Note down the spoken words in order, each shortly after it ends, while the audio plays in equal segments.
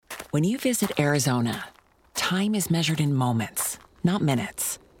When you visit Arizona, time is measured in moments, not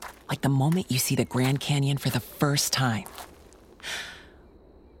minutes. Like the moment you see the Grand Canyon for the first time.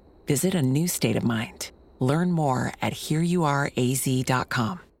 Visit a new state of mind. Learn more at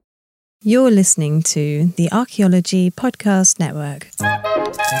hereyouareaz.com. You're listening to the Archaeology Podcast Network.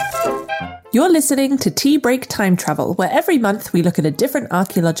 You're listening to Tea Break Time Travel, where every month we look at a different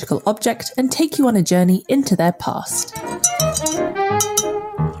archaeological object and take you on a journey into their past.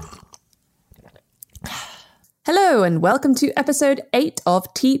 Hello and welcome to episode 8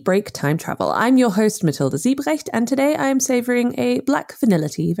 of Tea Break Time Travel. I'm your host Matilda Siebrecht, and today I am savouring a black vanilla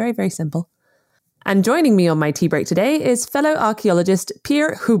tea. Very, very simple. And joining me on my tea break today is fellow archaeologist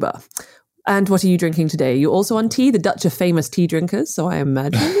Pierre Huber. And what are you drinking today? You're also on tea. The Dutch are famous tea drinkers, so I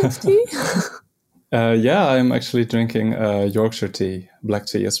imagine it's tea. Yeah, I'm actually drinking Yorkshire tea, black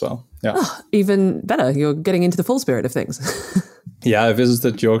tea as well. Yeah, even better. You're getting into the full spirit of things. Yeah, I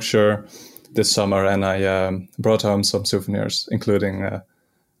visited Yorkshire this summer and I brought home some souvenirs, including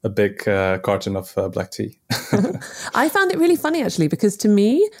a big carton of black tea. I found it really funny, actually, because to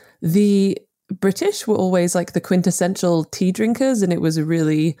me, the British were always like the quintessential tea drinkers, and it was a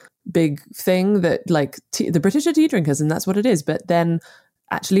really big thing that like the British are tea drinkers and that's what it is. But then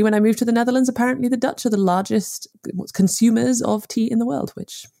actually when I moved to the Netherlands, apparently the Dutch are the largest consumers of tea in the world,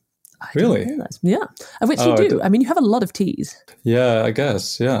 which I really didn't realize. Yeah, of which you do. I mean, you have a lot of teas. Yeah, I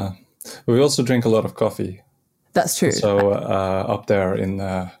guess. Yeah, we also drink a lot of coffee. That's true. So up there in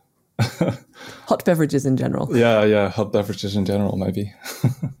hot beverages in general. Yeah, hot beverages in general, maybe.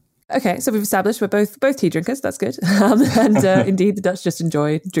 Okay, so we've established we're both tea drinkers. That's good. And indeed, the Dutch just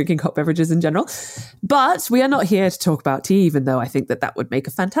enjoy drinking hot beverages in general. But we are not here to talk about tea, even though I think that would make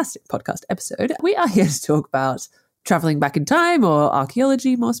a fantastic podcast episode. We are here to talk about traveling back in time, or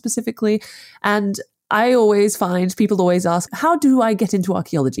archaeology more specifically. And I always find people always ask, how do I get into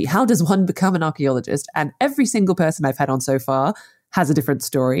archaeology? How does one become an archaeologist? And every single person I've had on so far has a different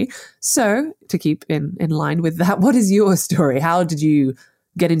story. So to keep in line with that, what is your story? How did you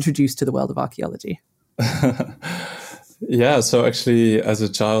get introduced to the world of archaeology? Yeah, so actually as a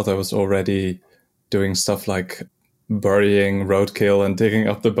child I was already doing stuff like burying roadkill and digging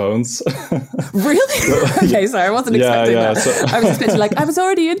up the bones. Really? Okay, sorry, I wasn't expecting that. So I was expecting I was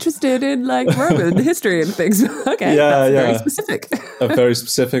already interested in like Roman history and things. Okay, that's very specific. Very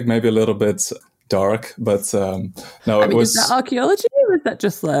specific, maybe a little bit dark, but no, it was... Is that archaeology, or is that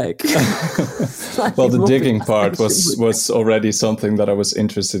just like... Well, the digging part was already something that I was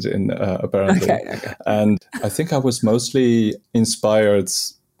interested in, apparently. Okay. And I think I was mostly inspired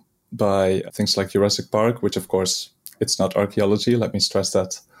by things like Jurassic Park, which of course, it's not archaeology. Let me stress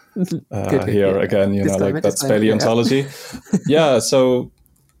that here again, that's paleontology. Yeah, so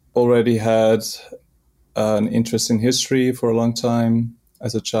already had an interest in history for a long time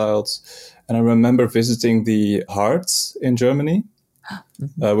as a child. And I remember visiting the Harz in Germany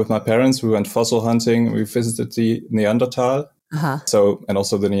with my parents. We went fossil hunting. We visited the Neanderthal. So, and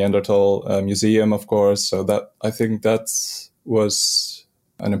also the Neanderthal Museum, of course. So that, I think that was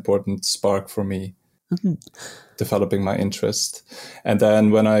an important spark for me, developing my interest. And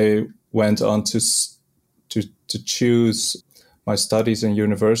then when I went on to choose my studies in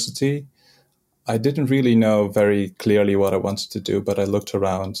university, I didn't really know very clearly what I wanted to do, but I looked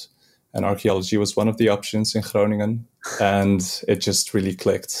around. And archaeology was one of the options in Groningen. And it just really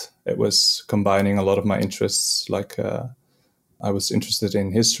clicked. It was combining a lot of my interests. Like I was interested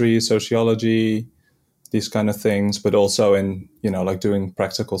in history, sociology, these kind of things, but also in, like doing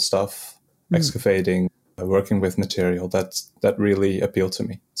practical stuff, excavating, working with material. That really appealed to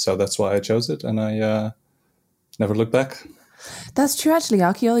me. So that's why I chose it. And I never looked back. That's true. Actually,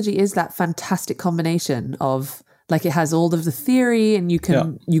 archaeology is that fantastic combination of... Like it has all of the theory, and you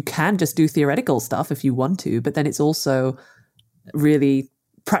can just do theoretical stuff if you want to, but then it's also really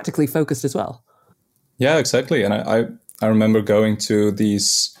practically focused as well. Yeah, exactly. And I remember going to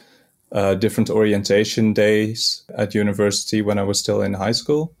these different orientation days at university when I was still in high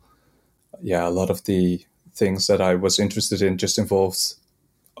school. Yeah, a lot of the things that I was interested in just involved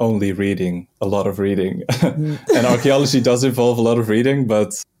only reading, a lot of reading. And archaeology does involve a lot of reading,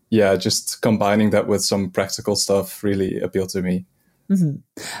 but... Yeah, just combining that with some practical stuff really appealed to me. Mm-hmm.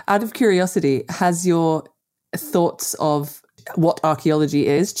 Out of curiosity, has your thoughts of what archaeology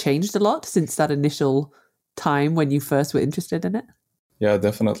is changed a lot since that initial time when you first were interested in it? Yeah,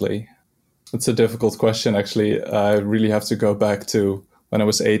 definitely. It's a difficult question, actually. I really have to go back to when I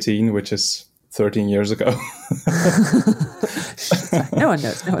was 18, which is 13 years ago. No one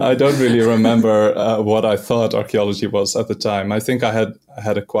knows. I don't really remember what I thought archaeology was at the time. I think I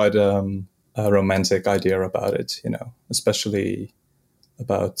had a quite a romantic idea about it, especially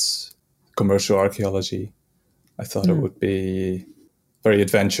about commercial archaeology. I thought it would be very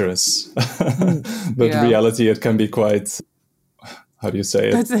adventurous. But reality, it can be quite, how do you say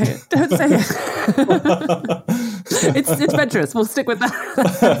it? Don't say it. Don't say it. It's adventurous. We'll stick with that.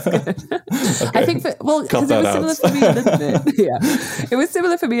 Okay. I think, because it was similar for me a little bit. Yeah, it was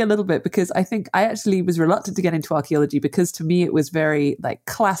similar for me a little bit because I think I actually was reluctant to get into archaeology because to me it was very like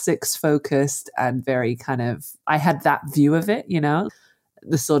classics focused and very kind of, I had that view of it, you know,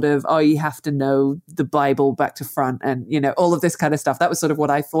 the sort of, oh, you have to know the Bible back to front and, you know, all of this kind of stuff. That was sort of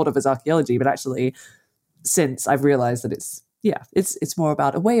what I thought of as archaeology. But actually, since I've realized that it's more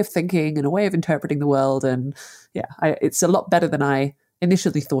about a way of thinking and a way of interpreting the world. And it's a lot better than I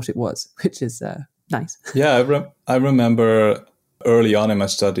initially thought it was, which is nice. Yeah, I remember early on in my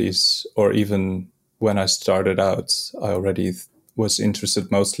studies, or even when I started out, I already was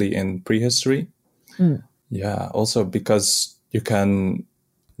interested mostly in prehistory. Yeah, also because you can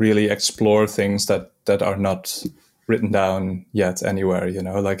really explore things that are not written down yet anywhere, you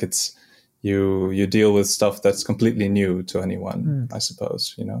know, like it's, you deal with stuff that's completely new to anyone, I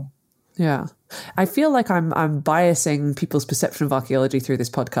suppose, you know? Yeah. I feel like I'm biasing people's perception of archaeology through this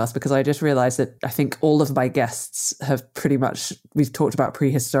podcast because I just realized that I think all of my guests have pretty much, we've talked about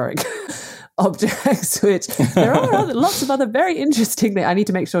prehistoric objects, which there are lots of other very interesting things. I need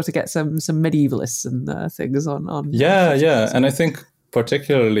to make sure to get some medievalists and things on. Yeah. And I think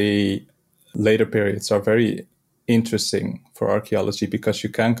particularly later periods are very interesting for archaeology because you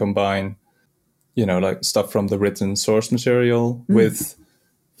can combine, you know, like stuff from the written source material with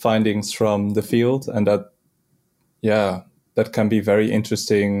findings from the field. And that can be very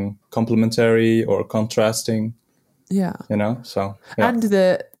interesting, complementary or contrasting. Yeah. You know, so. Yeah.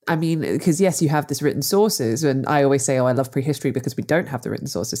 And because yes, you have this written sources, and I always say, I love prehistory because we don't have the written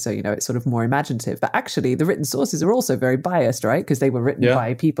sources. So, you know, it's sort of more imaginative. But actually, the written sources are also very biased, right? Because they were written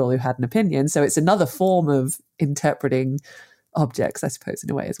by people who had an opinion. So it's another form of interpreting objects, I suppose,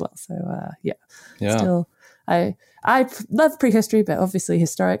 in a way as well. So still, I love prehistory, but obviously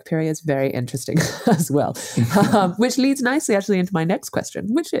historic periods very interesting as well. Which leads nicely actually into my next question,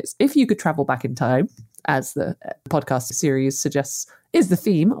 which is, if you could travel back in time, as the podcast series suggests is the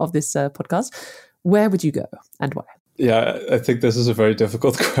theme of this podcast, where would you go and why? Yeah, I think this is a very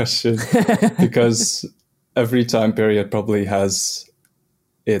difficult question because every time period probably has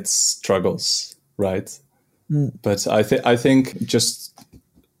its struggles, right? But I think just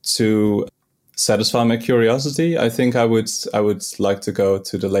to satisfy my curiosity, I think I would like to go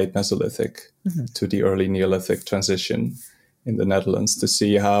to the late Mesolithic, to the early Neolithic transition in the Netherlands to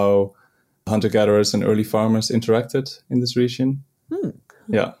see how hunter-gatherers and early farmers interacted in this region.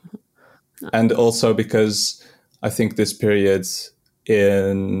 Yeah. And also because I think this period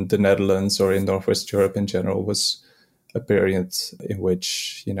in the Netherlands or in Northwest Europe in general was a period in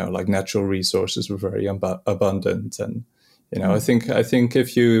which, you know, like natural resources were very abundant. And, you know, I think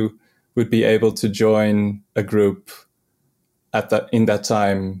if you would be able to join a group in that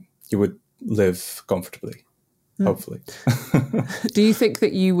time, you would live comfortably, hopefully. Do you think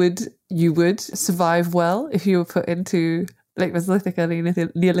that you would survive well if you were put into late Mesolithic, early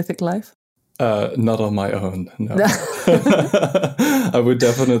Neolithic life? Not on my own, no. I would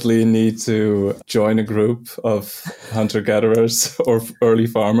definitely need to join a group of hunter-gatherers or early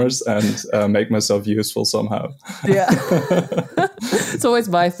farmers and make myself useful somehow. Yeah. It's always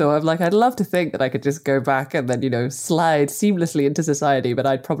my thought. I'm like, I'd love to think that I could just go back and then, you know, slide seamlessly into society, but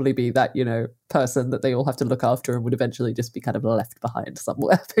I'd probably be that, you know, person that they all have to look after and would eventually just be kind of left behind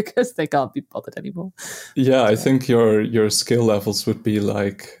somewhere because they can't be bothered anymore. Yeah, I think your skill levels would be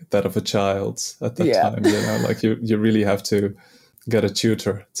like that of a child at that time, you know, like you really have to get a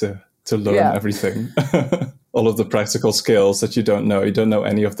tutor to learn everything. All of the practical skills that you don't know. You don't know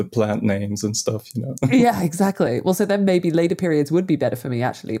any of the plant names and stuff, you know. Yeah, exactly. Well, so then maybe later periods would be better for me,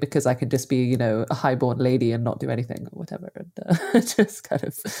 actually, because I could just be, you know, a highborn lady and not do anything or whatever, and just kind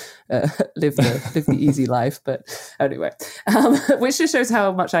of live the easy life. But anyway, which just shows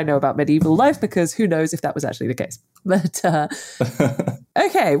how much I know about medieval life, because who knows if that was actually the case. But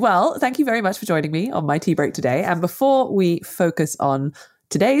okay, well, thank you very much for joining me on my tea break today. And before we focus on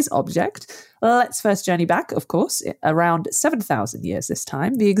today's object, let's first journey back, of course, around 7,000 years this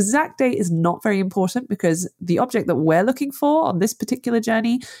time. The exact date is not very important because the object that we're looking for on this particular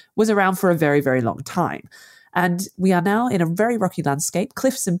journey was around for a very, very long time. And we are now in a very rocky landscape,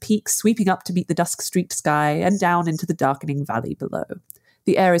 cliffs and peaks sweeping up to meet the dusk-streaked sky and down into the darkening valley below.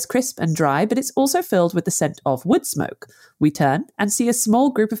 The air is crisp and dry, but it's also filled with the scent of wood smoke. We turn and see a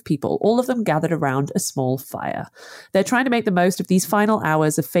small group of people, all of them gathered around a small fire. They're trying to make the most of these final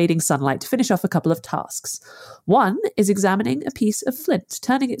hours of fading sunlight to finish off a couple of tasks. One is examining a piece of flint,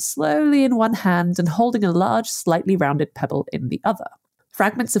 turning it slowly in one hand and holding a large, slightly rounded pebble in the other.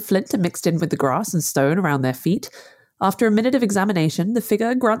 Fragments of flint are mixed in with the grass and stone around their feet. After a minute of examination, the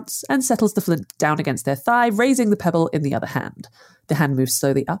figure grunts and settles the flint down against their thigh, raising the pebble in the other hand. The hand moves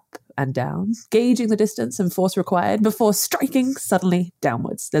slowly up and down, gauging the distance and force required before striking suddenly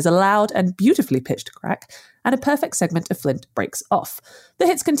downwards. There's a loud and beautifully pitched crack, and a perfect segment of flint breaks off. The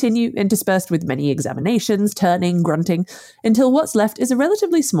hits continue, interspersed with many examinations, turning, grunting, until what's left is a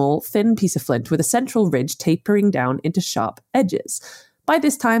relatively small, thin piece of flint with a central ridge tapering down into sharp edges. By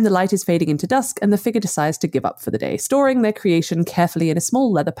this time, the light is fading into dusk, and the figure decides to give up for the day, storing their creation carefully in a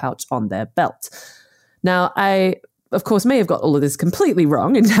small leather pouch on their belt. Now, I, of course, may have got all of this completely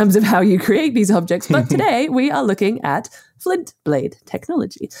wrong in terms of how you create these objects, but today we are looking at flint blade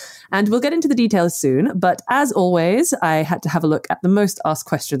technology. And we'll get into the details soon, but as always, I had to have a look at the most asked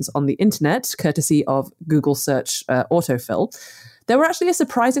questions on the internet, courtesy of Google search autofill. There were actually a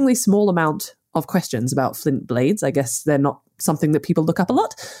surprisingly small amount of questions about flint blades. I guess they're not something that people look up a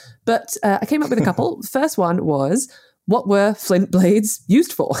lot, but I came up with a couple. First one was, what were flint blades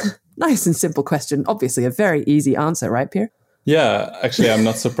used for? Nice and simple question. Obviously a very easy answer, right, Pierre? Yeah, actually, I'm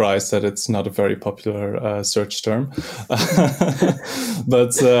not surprised that it's not a very popular search term,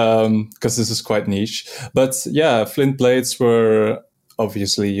 but because this is quite niche. But yeah, flint blades were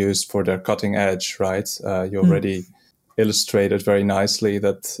obviously used for their cutting edge, right? You already illustrated very nicely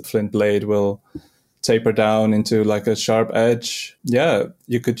that flint blade will taper down into like a sharp edge. Yeah,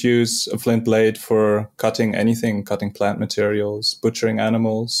 you could use a flint blade for cutting anything, cutting plant materials, butchering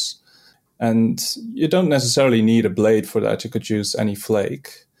animals. And you don't necessarily need a blade for that. You could use any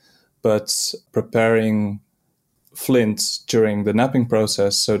flake. But preparing flint during the knapping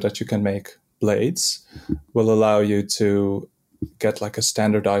process so that you can make blades will allow you to get like a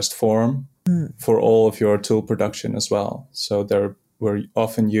standardized form for all of your tool production as well. So they were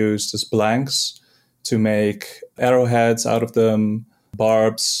often used as blanks to make arrowheads out of them,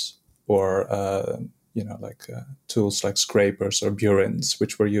 barbs, or tools like scrapers or burins,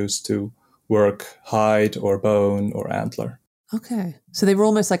 which were used to work hide or bone or antler. Okay. So they were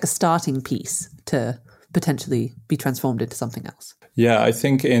almost like a starting piece to potentially be transformed into something else. Yeah, I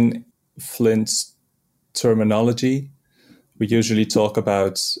think in flint's terminology, we usually talk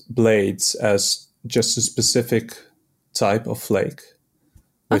about blades as just a specific type of flake,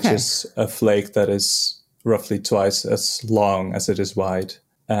 which is a flake that is roughly twice as long as it is wide.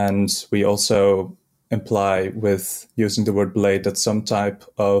 And we also imply with using the word blade that some type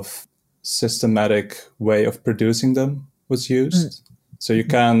of systematic way of producing them was used. So you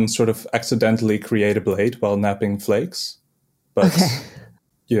can sort of accidentally create a blade while knapping flakes. But,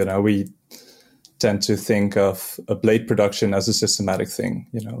 we tend to think of a blade production as a systematic thing,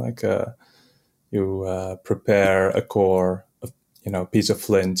 like you prepare a core, a piece of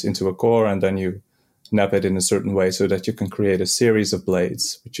flint into a core, and then you knap it in a certain way so that you can create a series of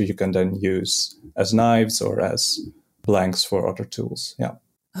blades, which you can then use as knives or as blanks for other tools. Yeah.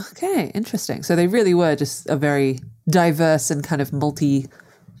 Okay, interesting. So they really were just a very diverse and kind of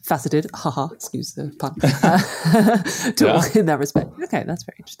multifaceted, excuse the pun, tool in that respect. Okay, that's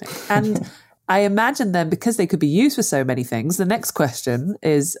very interesting. And I imagine then, because they could be used for so many things, the next question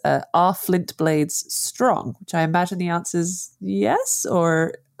is, are flint blades strong? Which I imagine the answer is yes,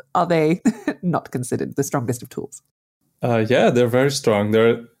 or are they not considered the strongest of tools? Yeah, they're very strong.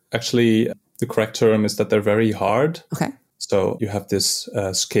 They're actually, the correct term is that they're very hard. Okay. So you have this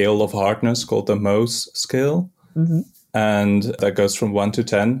scale of hardness called the Mohs scale. And that goes from 1 to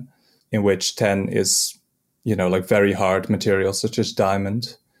 10, in which 10 is, like very hard material, such as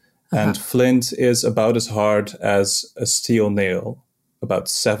diamond. And flint is about as hard as a steel nail, about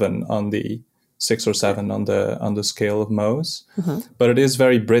 7 on the 6 or 7 on the scale of Mohs. But it is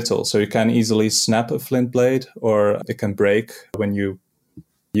very brittle, so you can easily snap a flint blade, or it can break when you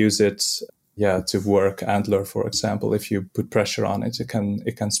use it. To work antler, for example. If you put pressure on it, it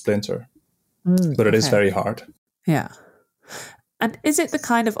can splinter. But it is very hard. Yeah. And is it the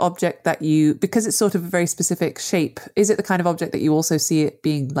kind of object that because it's sort of a very specific shape, is it the kind of object that you also see it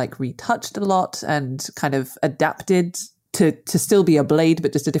being like retouched a lot and kind of adapted to still be a blade,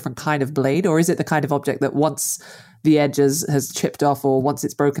 but just a different kind of blade? Or is it the kind of object that once the edge has chipped off, or once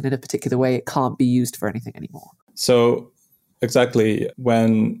it's broken in a particular way, it can't be used for anything anymore? So exactly,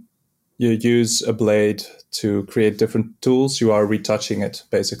 when you use a blade to create different tools, you are retouching it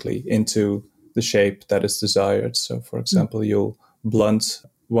basically into the shape that is desired. So for example, you'll blunt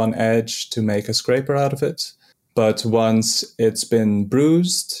one edge to make a scraper out of it. But once it's been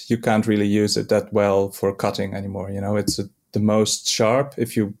bruised, you can't really use it that well for cutting anymore. It's the most sharp.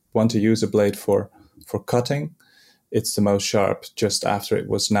 If you want to use a blade for cutting, it's the most sharp just after it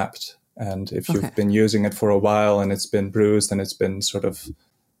was napped. And if you've been using it for a while and it's been bruised and it's been sort of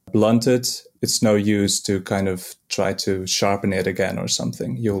blunted, it's no use to kind of try to sharpen it again or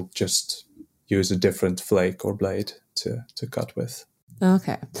something. You'll just use a different flake or blade to cut with.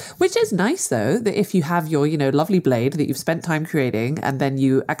 Okay. Which is nice, though, that if you have your, lovely blade that you've spent time creating and then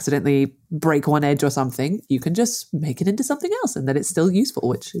you accidentally break one edge or something, you can just make it into something else and then it's still useful,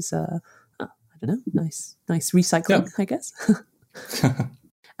 which is, I don't know, nice recycling, I guess.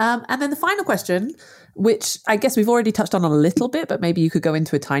 And then the final question, which I guess we've already touched on a little bit, but maybe you could go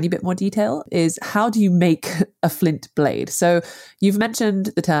into a tiny bit more detail, is how do you make a flint blade? So you've mentioned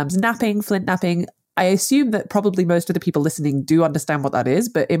the terms napping, flint napping. I assume that probably most of the people listening do understand what that is,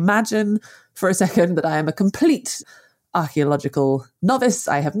 but imagine for a second that I am a complete archaeological novice.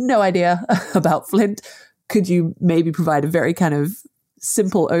 I have no idea about flint. Could you maybe provide a very kind of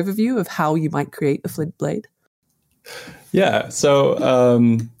simple overview of how you might create a flint blade? Yeah, so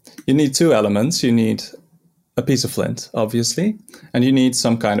you need two elements. You need a piece of flint, obviously, and you need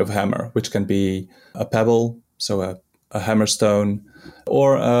some kind of hammer, which can be a pebble, so a hammerstone,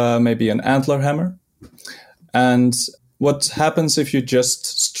 or maybe an antler hammer. And what happens if you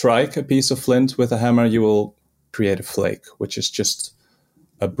just strike a piece of flint with a hammer, you will create a flake, which is just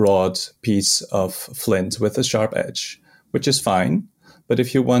a broad piece of flint with a sharp edge, which is fine. But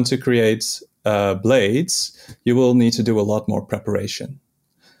if you want to create blades, you will need to do a lot more preparation.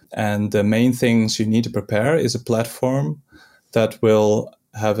 And the main things you need to prepare is a platform that will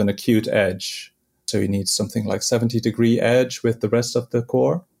have an acute edge. So you need something like 70-degree edge with the rest of the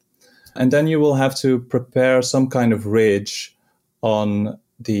core. And then you will have to prepare some kind of ridge on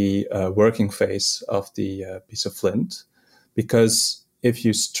the working face of the piece of flint. Because if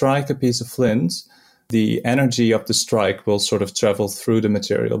you strike a piece of flint, the energy of the strike will sort of travel through the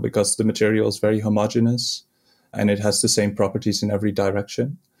material because the material is very homogeneous and it has the same properties in every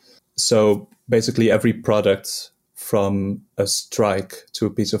direction. So basically every product from a strike to a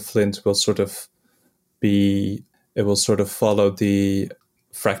piece of flint will sort of follow the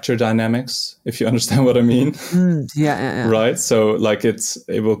fracture dynamics, if you understand what I mean. Yeah. Right? So like it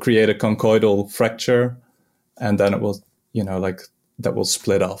will create a conchoidal fracture and then it will, that will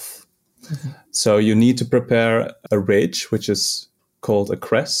split off. Mm-hmm. So you need to prepare a ridge, which is called a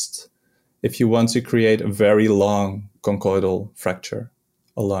crest, if you want to create a very long conchoidal fracture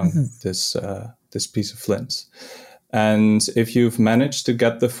along this piece of flint. And if you've managed to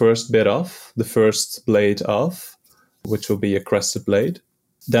get the first blade off, which will be a crested blade,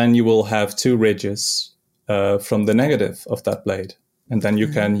 then you will have two ridges from the negative of that blade. And then you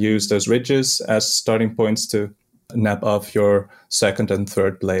can use those ridges as starting points to nap off your second and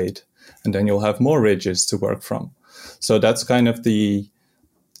third blade. And then you'll have more ridges to work from. So that's kind of the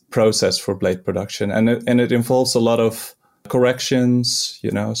process for blade production. And it involves a lot of corrections,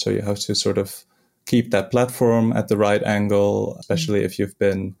 so you have to sort of keep that platform at the right angle, especially if you've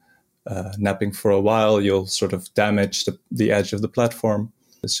been napping for a while, you'll sort of damage the edge of the platform.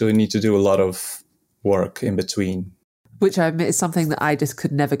 So you need to do a lot of work in between. Which I admit is something that I just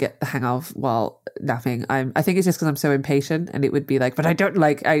could never get the hang of while napping. I think it's just because I'm so impatient, and it would be like, but I don't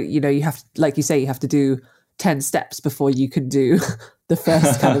you have, like you say, you have to do 10 steps before you can do the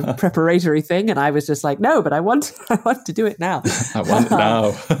first kind of preparatory thing. And I was just like, no, but I want to do it now. I want it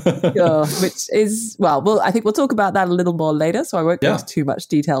now. Which is, I think we'll talk about that a little more later. So I won't go into too much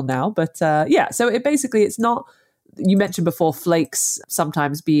detail now. But so it's not, you mentioned before flakes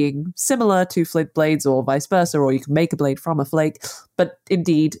sometimes being similar to flint blades or vice versa, or you can make a blade from a flake. But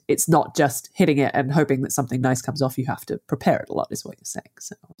indeed, it's not just hitting it and hoping that something nice comes off. You have to prepare it a lot, is what you're saying.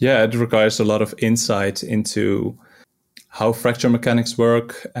 So yeah, it requires a lot of insight into how fracture mechanics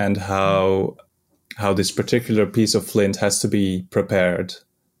work and how this particular piece of flint has to be prepared.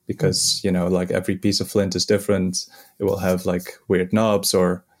 Because, like every piece of flint is different. It will have like weird knobs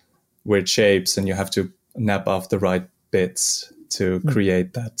or weird shapes, and you have to nap off the right bits to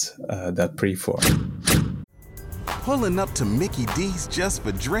create that preform. Pulling up to Mickey D's just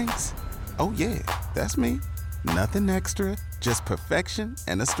for drinks? Oh yeah, that's me. Nothing extra, just perfection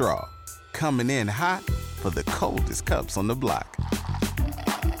and a straw. Coming in hot for the coldest cups on the block.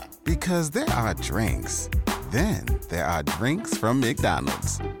 Because there are drinks. Then there are drinks from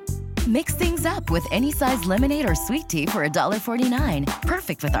McDonald's. Mix things up with any size lemonade or sweet tea for $1.49.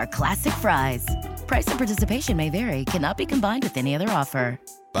 Perfect with our classic fries. Price and participation may vary. Cannot be combined with any other offer.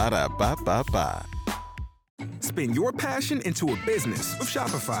 Ba-da-ba-ba-ba. spin your passion into a business with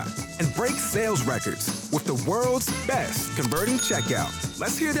Shopify and break sales records with the world's best converting checkout.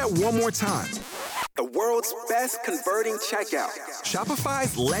 Let's hear that one more time. The world's best converting checkout.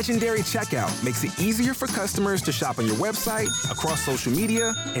 Shopify's legendary checkout makes it easier for customers to shop on your website, across social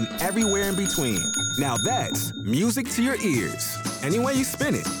media, and everywhere in between. Now that's music to your ears. Any way you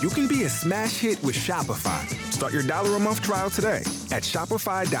spin it, you can be a smash hit with Shopify. Start your $1 a month trial today at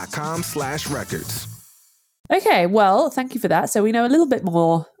shopify.com/records. Okay, well, thank you for that. So we know a little bit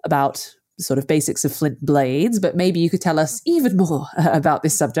more about the sort of basics of flint blades, but maybe you could tell us even more about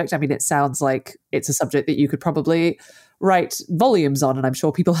this subject. I mean, it sounds like it's a subject that you could probably write volumes on, and I'm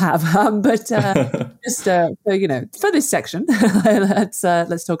sure people have. But just for this section, let's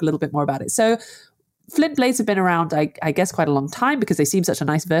talk a little bit more about it. So flint blades have been around, I guess, quite a long time because they seem such a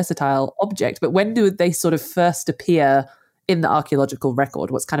nice, versatile object. But when do they sort of first appear in the archaeological record?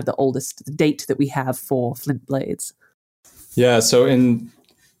 What's kind of the oldest date that we have for flint blades? Yeah, so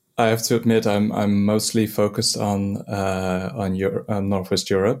I have to admit, I'm mostly focused on Northwest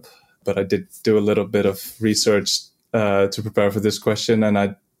Europe, but I did do a little bit of research to prepare for this question, and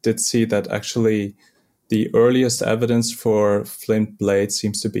I did see that actually the earliest evidence for flint blades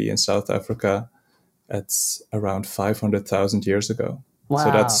seems to be in South Africa. It's around 500,000 years ago. Wow.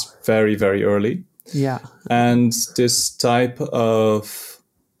 So that's very, very early. Yeah. And this type of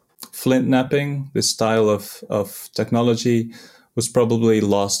flint napping, this style of technology, was probably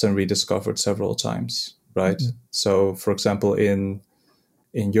lost and rediscovered several times, right? Mm-hmm. So, for example, in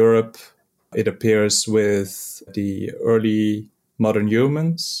Europe, it appears with the early modern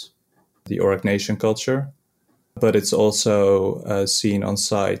humans, the Aurignacian culture, but it's also seen on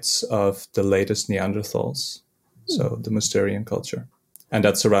sites of the latest Neanderthals, so the Mousterian culture. And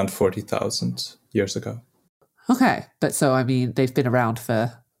that's around 40,000 years ago. Okay, but so, I mean, they've been around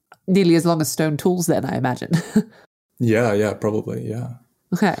for nearly as long as stone tools then, I imagine. Yeah, probably, yeah.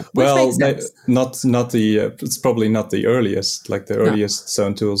 Okay. Which makes sense. Not the. It's probably not the earliest. Like the earliest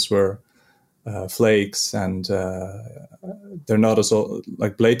stone tools were flakes, and they're not as old.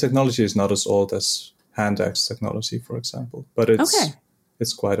 Like blade technology is not as old as hand axe technology, for example. But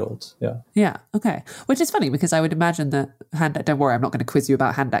it's quite old. Yeah. Yeah. Okay. Which is funny because I would imagine that don't worry, I'm not going to quiz you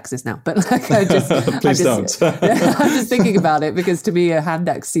about hand axes now. But like, please don't. I'm just thinking about it because to me, a hand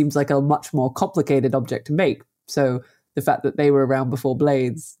axe seems like a much more complicated object to make. So the fact that they were around before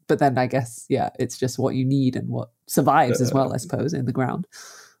blades, but then I guess, it's just what you need and what survives as well, I suppose, in the ground.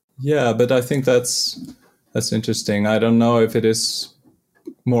 Yeah, but I think that's interesting. I don't know if it is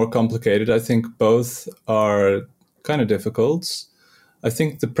more complicated. I think both are kind of difficult. I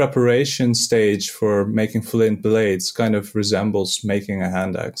think the preparation stage for making flint blades kind of resembles making a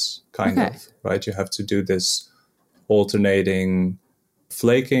hand axe, kind of, right? You have to do this alternating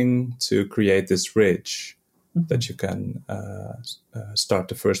flaking to create this ridge that you can start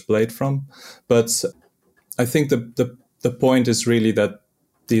the first blade from. But I think the point is really that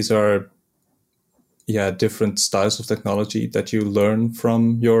these are different styles of technology that you learn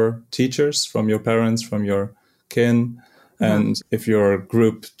from your teachers, from your parents, from your kin. And if your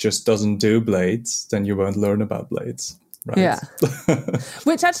group just doesn't do blades, then you won't learn about blades. Right? Yeah.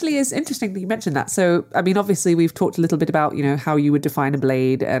 Which actually is interesting that you mentioned that. So, I mean, obviously we've talked a little bit about, how you would define a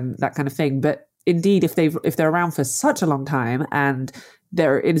blade and that kind of thing. But indeed, if they're around for such a long time and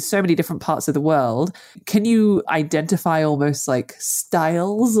they're in so many different parts of the world, can you identify almost like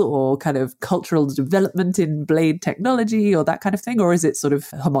styles or kind of cultural development in blade technology or that kind of thing? Or is it sort of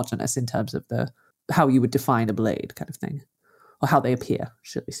homogenous in terms of how you would define a blade kind of thing? Or how they appear,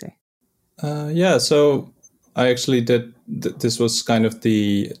 should we say? So I actually did. This was kind of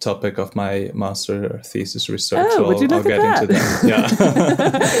the topic of my master thesis research. Oh, would you look at into that?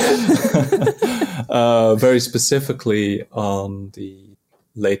 Yeah. Very specifically on the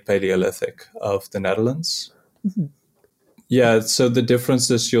late Paleolithic of the Netherlands. Mm-hmm. Yeah, so the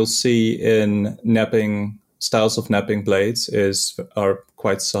differences you'll see in styles of napping blades are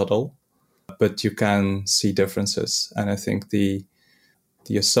quite subtle, but you can see differences. And I think the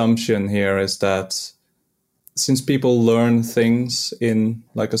assumption here is that since people learn things in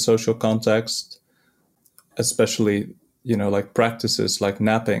like a social context, especially, like practices like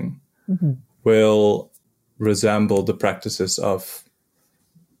napping will resemble the practices of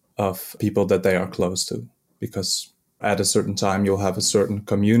people that they are close to, because at a certain time you'll have a certain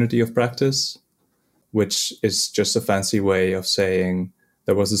community of practice, which is just a fancy way of saying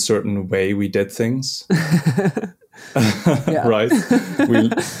there was a certain way we did things. Right?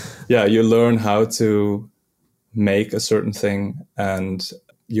 You learn how to make a certain thing and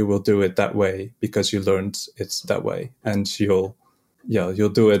you will do it that way because you learned it's that way. And you'll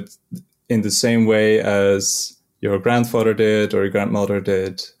do it in the same way as your grandfather did or your grandmother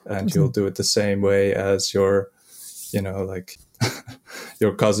did, and you'll do it the same way as your, like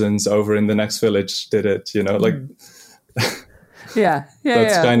your cousins over in the next village did it, like.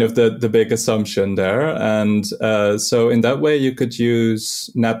 That's kind of the big assumption there. And so in that way, you could use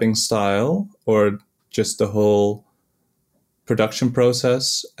napping style or just the whole production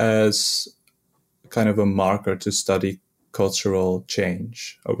process as kind of a marker to study cultural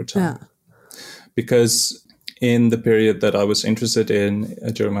change over time. Yeah. Because in the period that I was interested in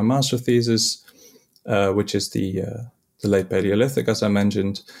during my master thesis, which is the late Paleolithic, as I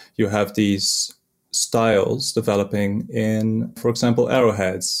mentioned, you have these styles developing in, for example,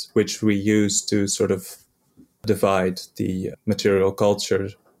 arrowheads, which we use to sort of divide the material culture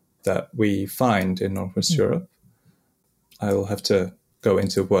that we find in Northwest Europe. I will have to go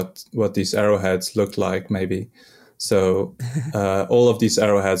into what these arrowheads look like, maybe. So all of these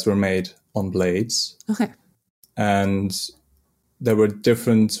arrowheads were made on blades. Okay. And there were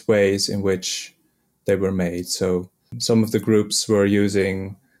different ways in which they were made. So some of the groups were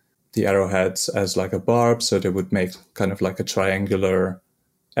using the arrowheads as like a barb, so they would make kind of like a triangular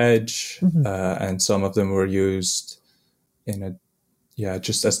edge, and some of them were used in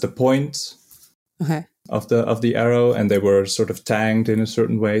just as the point of the arrow, and they were sort of tanged in a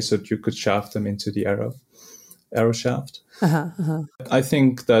certain way so that you could shaft them into the arrow shaft. I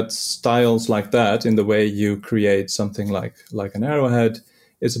think that styles like that, in the way you create something like an arrowhead,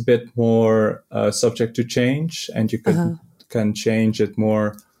 is a bit more subject to change, and you can change it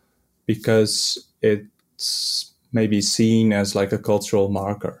more because it's maybe seen as like a cultural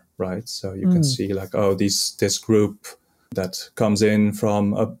marker, right? So you can see like, this group that comes in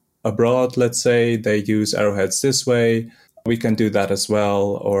from abroad, let's say, they use arrowheads this way. We can do that as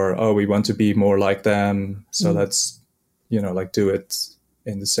well. Or, we want to be more like them. So let's, like do it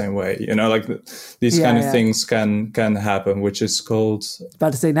in the same way. Like these kind of things can happen, which is called...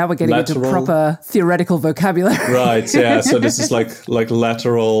 About to say, now we're getting into proper theoretical vocabulary. Right, yeah. So this is like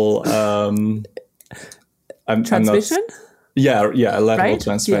lateral... transmission? Lateral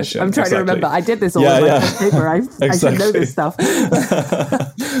transmission. Yes, I'm trying to remember. I did this all on my paper. I should know this stuff.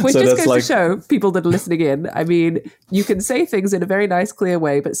 Which so just goes to show people that are listening in, I mean, you can say things in a very nice, clear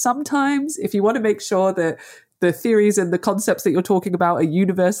way, but sometimes if you want to make sure that the theories and the concepts that you're talking about are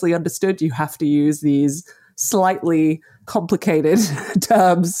universally understood, you have to use these slightly complicated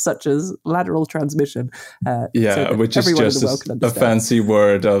terms such as lateral transmission. Which is just a fancy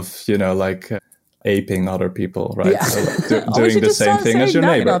word of, aping other people, right? Yeah. So doing the same thing as your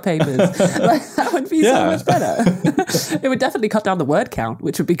neighbor. In our papers. That would be so much better. It would definitely cut down the word count,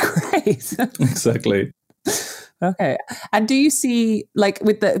 which would be great. Exactly. Okay. And do you see, like,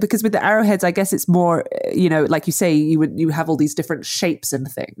 because with the arrowheads, I guess it's more, like you say, you have all these different shapes and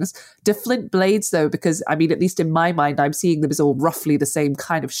things. Do flint blades, though, because, I mean, at least in my mind, I'm seeing them as all roughly the same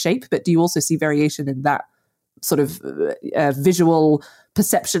kind of shape, but do you also see variation in that sort of visual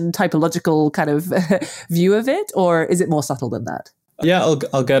perception, typological kind of view of it, or is it more subtle than that? Yeah,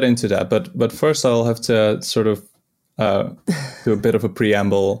 I'll get into that, but first I'll have to sort of do a bit of a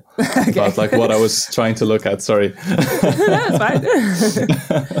preamble about like what I was trying to look at. Sorry. That's fine.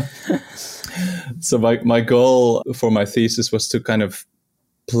 So my goal for my thesis was to kind of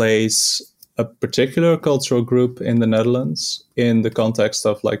place a particular cultural group in the Netherlands in the context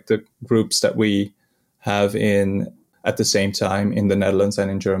of like the groups that we have at the same time in the Netherlands and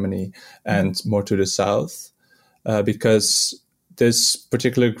in Germany and more to the south, because this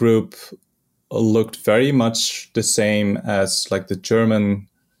particular group looked very much the same as like the German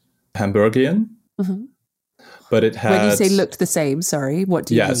Hamburgian, but it had... When you say looked the same, sorry, what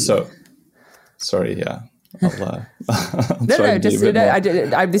do you mean? This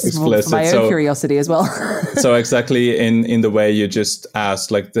is for my own curiosity as well. So exactly in the way you just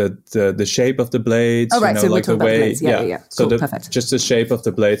asked, like the shape of the blades. Oh, right, so like we're talking about blades. Yeah. So cool, perfect. Just the shape of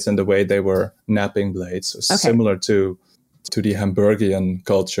the blades and the way they were napping blades was similar to the Hamburgian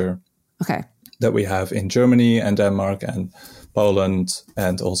culture that we have in Germany and Denmark and Poland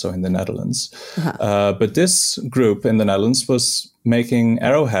and also in the Netherlands. But this group in the Netherlands was making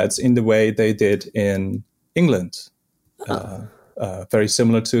arrowheads in the way they did in England. Very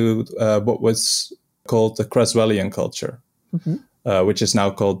similar to what was called the Creswellian culture, which is now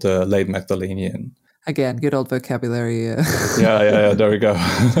called the late Magdalenian. Again, good old vocabulary. Yeah, there we go.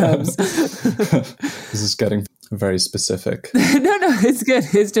 This is getting very specific. No, it's good.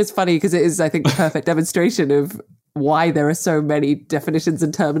 It's just funny because it is, I think, the perfect demonstration of why there are so many definitions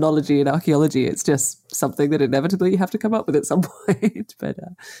and terminology in archaeology. It's just something that inevitably you have to come up with at some point. But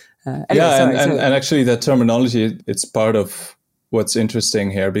anyway, and actually that terminology, it's part of what's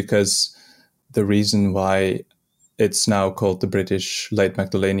interesting here, because the reason why it's now called the British Late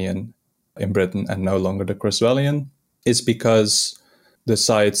Magdalenian in Britain and no longer the Creswellian, is because the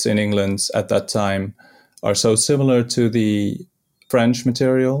sites in England at that time are so similar to the French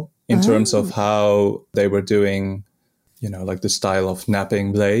material in terms of how they were doing, like the style of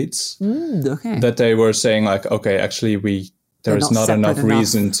napping blades, that they were saying like, okay, actually there is not enough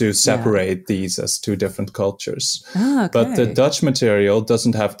reason to separate these as two different cultures. But the Dutch material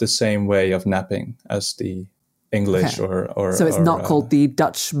doesn't have the same way of napping as the English or so it's not called the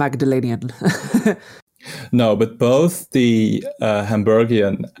Dutch Magdalenian. No, but both the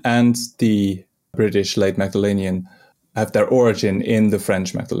Hamburgian and the British Late Magdalenian have their origin in the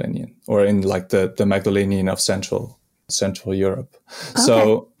French Magdalenian, or in like the Magdalenian of Central Europe.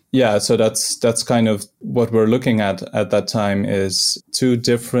 So so that's kind of what we're looking at that time, is two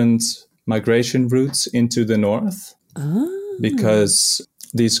different migration routes into the north, because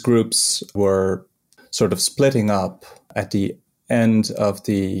these groups were sort of splitting up at the end of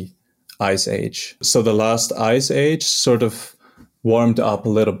the Ice Age. So the last Ice Age sort of warmed up a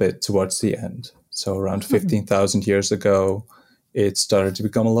little bit towards the end. So around 15,000 years ago, it started to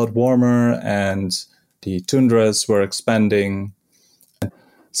become a lot warmer and the tundras were expanding.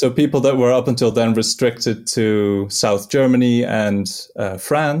 So people that were up until then restricted to South Germany and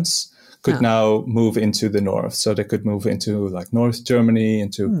France could now move into the north. So they could move into like North Germany,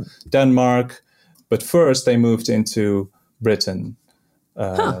 into Denmark. But first they moved into Britain,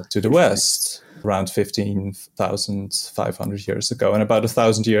 to the west, around 15,500 years ago. And about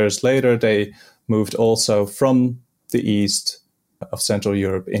 1,000 years later, they moved also from the east of Central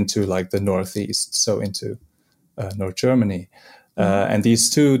Europe into like the northeast, so into North Germany. And these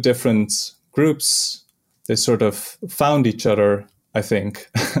two different groups, they sort of found each other, I think,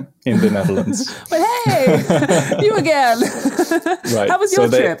 in the Netherlands. But hey, you again. Right. How was your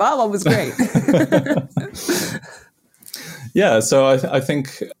trip? Our one was great. Yeah, so I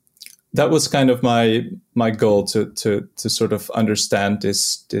think that was kind of my goal to sort of understand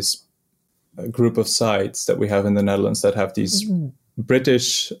this group of sites that we have in the Netherlands that have these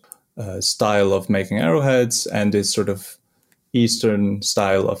British style of making arrowheads and this sort of Eastern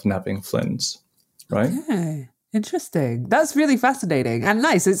style of napping flints, right? Okay. Interesting. That's really fascinating and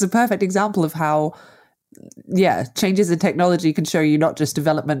nice. It's a perfect example of how, changes in technology can show you not just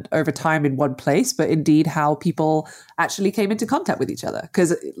development over time in one place, but indeed how people actually came into contact with each other.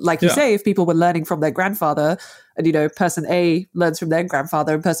 Because like you say, if people were learning from their grandfather and, person A learns from their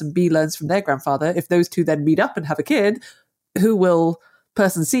grandfather and person B learns from their grandfather, if those two then meet up and have a kid, who will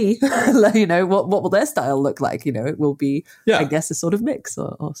person C, what will their style look like? It will be, I guess, a sort of mix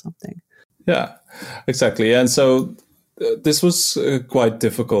or something. Yeah, exactly. And so this was quite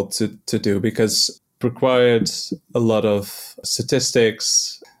difficult to do because it required a lot of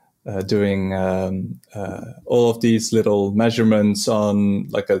statistics, doing all of these little measurements on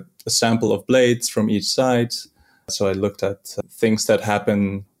like a sample of blades from each side. So I looked at things that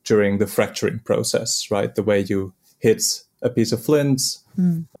happen during the fracturing process, right? The way you hit a piece of flint,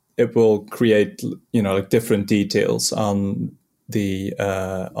 it will create, like different details on the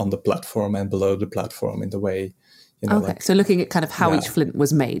platform and below the platform in the way, so looking at kind of how each flint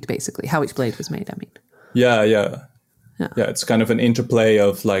was made, basically, how each blade was made, I mean. Yeah, it's kind of an interplay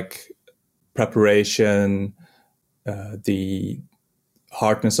of like preparation, the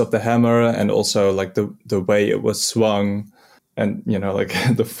hardness of the hammer, and also like the way it was swung, and like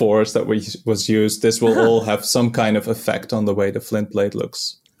the force that was used. This will all have some kind of effect on the way the flint blade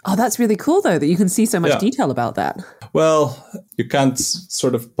looks. Oh, that's really cool, though, that you can see so much detail about that. Well, you can't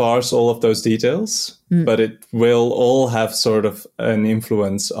sort of parse all of those details, but it will all have sort of an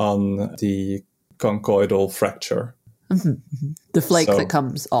influence on the conchoidal fracture. The flake that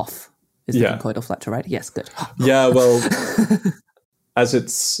comes off is the conchoidal fracture, right? Yes, good. Yeah, well, as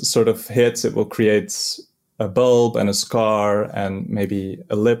it's sort of hits, it will create a bulb and a scar and maybe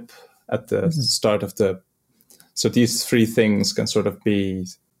a lip at the start of the... So these three things can sort of be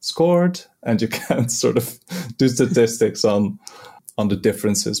scored, and you can sort of do statistics on the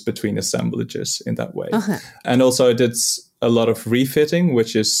differences between assemblages in that way. And also I did a lot of refitting,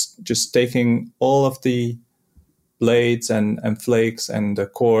 which is just taking all of the blades and flakes and the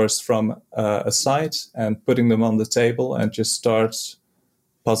cores from a site and putting them on the table and just start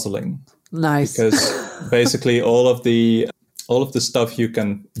puzzling. Nice. Because basically all of the stuff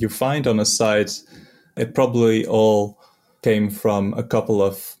you find on a site, it probably all came from a couple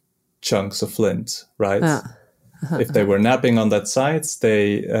of chunks of flint, right? If they were napping on that site,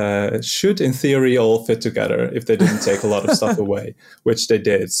 they should, in theory, all fit together if they didn't take a lot of stuff away, which they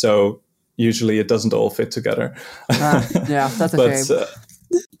did. So usually it doesn't all fit together. That's a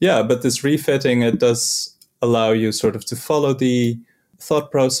shame. But this refitting, it does allow you sort of to follow the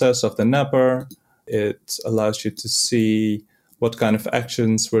thought process of the napper. It allows you to see what kind of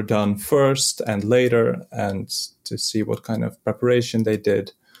actions were done first and later, and to see what kind of preparation they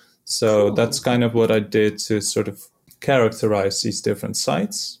did. So that's kind of what I did to sort of characterize these different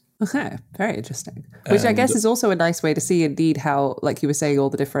sites. Okay, very interesting. Which I guess is also a nice way to see indeed how, like you were saying, all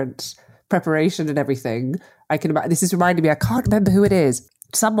the different preparation and everything. This is reminding me, I can't remember who it is.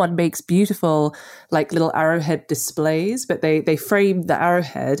 Someone makes beautiful like little arrowhead displays, but they frame the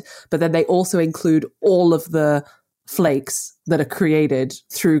arrowhead, but then they also include all of the flakes that are created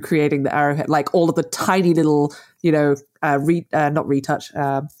through creating the arrowhead, like all of the tiny little, not retouch.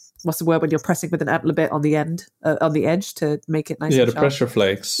 What's the word when you're pressing with an antler bit on the end, on the edge to make it nice? Yeah, and the sharp? pressure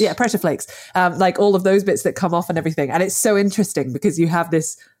flakes. Yeah, pressure flakes. Like all of those bits that come off and everything. And it's so interesting because you have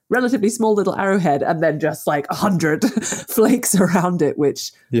this relatively small little arrowhead and then just like 100 flakes around it,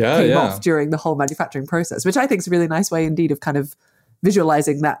 which came off during the whole manufacturing process, which I think is a really nice way indeed of kind of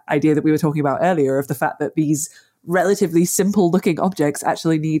visualizing that idea that we were talking about earlier of the fact that these relatively simple looking objects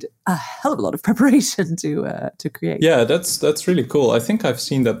actually need a hell of a lot of preparation to create. Yeah, that's really cool. I think I've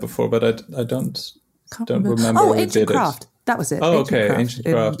seen that before, but I don't remember Oh, who Ancient did Craft. It. That was it. Oh, okay. Ancient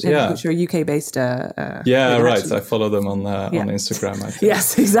Craft. Yeah. Which are a UK based. Yeah, right. I follow them on Instagram. I think.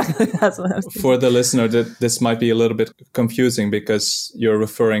 Yes, exactly. That's what I was thinking. For the listener, this might be a little bit confusing because you're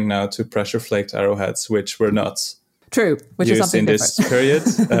referring now to pressure flaked arrowheads, which were not true, which is used something in different. this period.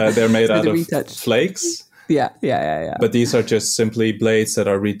 They're made out of retouch. flakes. Yeah. But these are just simply blades that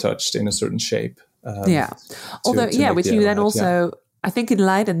are retouched in a certain shape. Although, which you then also, I think in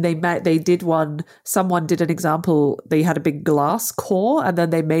Leiden they did one. Someone did an example. They had a big glass core, and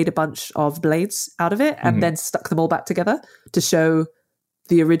then they made a bunch of blades out of it, and then stuck them all back together to show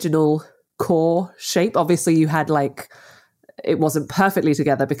the original core shape. Obviously, you had it wasn't perfectly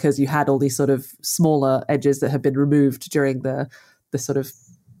together because you had all these sort of smaller edges that had been removed during the sort of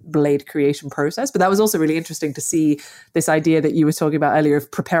blade creation process. But that was also really interesting to see this idea that you were talking about earlier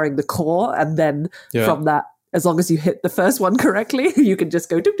of preparing the core, and then from that, as long as you hit the first one correctly, you can just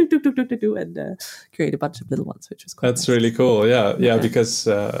go do and create a bunch of little ones, which was quite That's nice. really cool. Yeah, because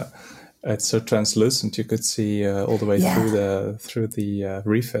it's so translucent, you could see all the way through the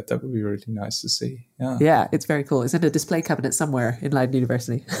refit. That would be really nice to see. Yeah, it's very cool. It's in a display cabinet somewhere in Leiden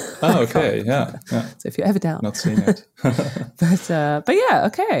University. Oh, okay. Yeah. So if you're ever down, not seen it. but yeah,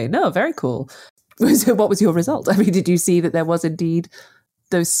 okay. No, very cool. So what was your result? I mean, did you see that there was indeed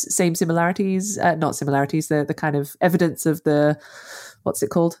those same similarities, not similarities, the kind of evidence of the, what's it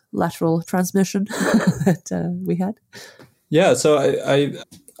called, lateral transmission that we had? Yeah, so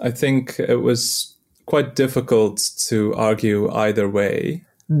I think it was quite difficult to argue either way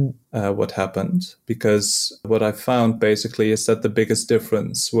what happened, because what I found basically is that the biggest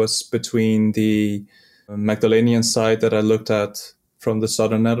difference was between the Magdalenian side that I looked at from the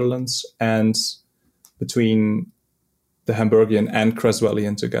southern Netherlands and between the Hamburgian and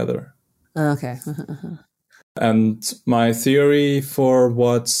Creswellian together. Okay. And my theory for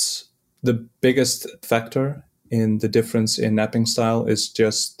what's the biggest factor in the difference in napping style is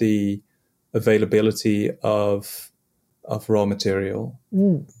just the availability of raw material.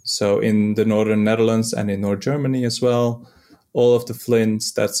 So in the northern Netherlands and in North Germany as well, all of the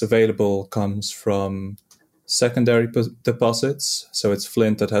flint that's available comes from secondary deposits. So it's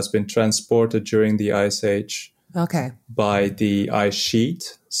flint that has been transported during the Ice Age by the ice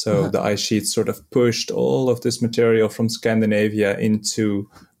sheet. So the ice sheet sort of pushed all of this material from Scandinavia into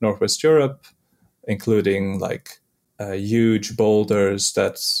Northwest Europe, including huge boulders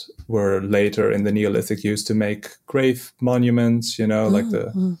that were later in the Neolithic used to make grave monuments, like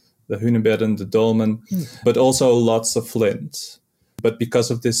the Hunebedden, the dolmen, but also lots of flint. But because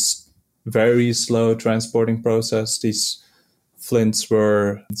of this very slow transporting process, these flints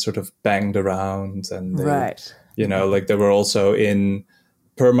were sort of banged around, and they were also in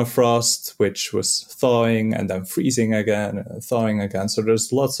permafrost, which was thawing and then freezing again, and thawing again. So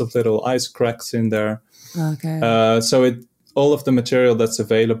there's lots of little ice cracks in there. Okay. So all of the material that's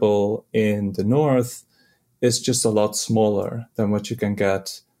available in the north is just a lot smaller than what you can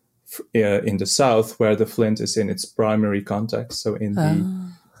get in the south, where the flint is in its primary context. So in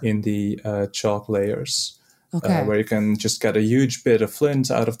the chalk layers, where you can just get a huge bit of flint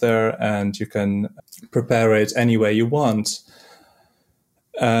out of there, and you can prepare it any way you want.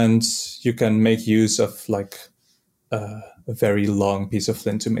 And you can make use of a very long piece of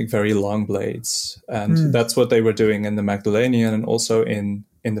flint to make very long blades. And that's what they were doing in the Magdalenian, and also in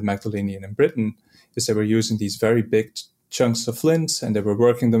the Magdalenian in Britain, is they were using these very big chunks of flint, and they were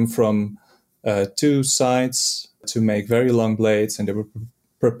working them from two sides to make very long blades, and they were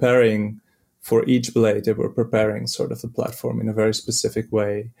preparing for each blade, they were preparing sort of the platform in a very specific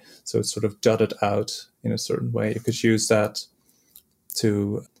way. So it's sort of jutted out in a certain way. You could use that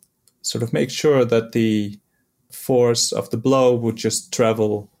to sort of make sure that the force of the blow would just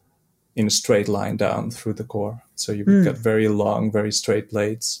travel in a straight line down through the core. So you would get very long, very straight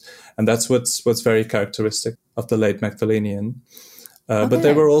blades. And that's what's very characteristic of the late Magdalenian. But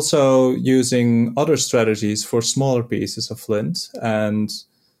they were also using other strategies for smaller pieces of flint, and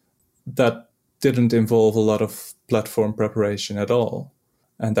that didn't involve a lot of platform preparation at all.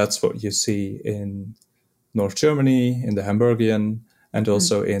 And that's what you see in North Germany, in the Hamburgian, and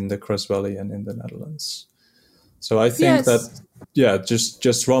also in the Creswellian in the Netherlands. So I think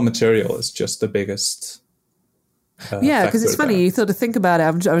just raw material is just the biggest because it's funny, you sort of think about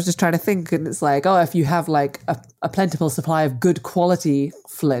it. I was just trying to think, and it's like, if you have like a plentiful supply of good quality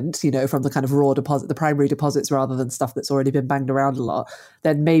flint, you know, from the kind of raw deposit, the primary deposits, rather than stuff that's already been banged around a lot,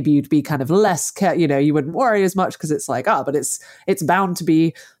 then maybe you'd be kind of less, you wouldn't worry as much, because it's like, but it's bound to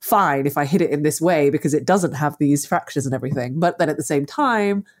be fine if I hit it in this way because it doesn't have these fractures and everything. But then at the same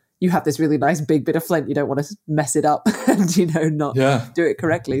time, you have this really nice big bit of flint. You don't want to mess it up and, not do it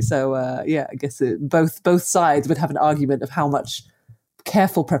correctly. So, I guess both sides would have an argument of how much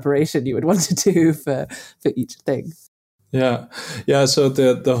careful preparation you would want to do for each thing. Yeah. So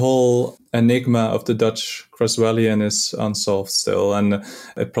the whole enigma of the Dutch Creswellian is unsolved still. And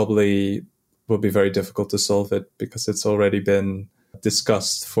it probably will be very difficult to solve it because it's already been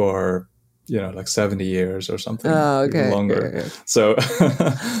discussed for like 70 years or something, longer. Okay. So,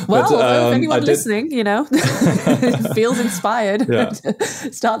 if anyone listening, feels inspired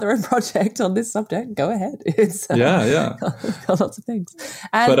to start their own project on this subject, go ahead. It's got lots of things.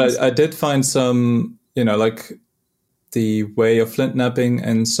 But I did find some, like the way of flint knapping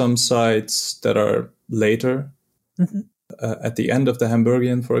and some sites that are later, at the end of the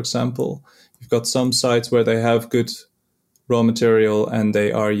Hamburgian, for example. You've got some sites where they have good raw material and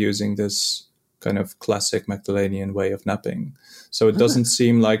they are using this kind of classic Magdalenian way of knapping. So it doesn't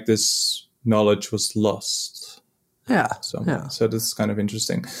seem like this knowledge was lost. So that's kind of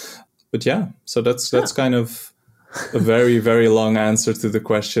interesting. But so that's kind of a very, very long answer to the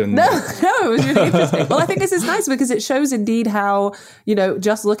question. No, it was really interesting. Well, I think this is nice because it shows indeed how,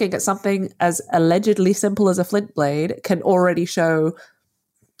 just looking at something as allegedly simple as a flint blade can already show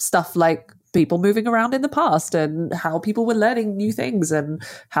stuff like people moving around in the past and how people were learning new things and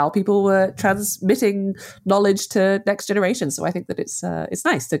how people were transmitting knowledge to next generations. So I think that it's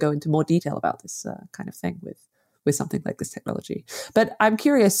nice to go into more detail about this kind of thing with something like this technology. But I'm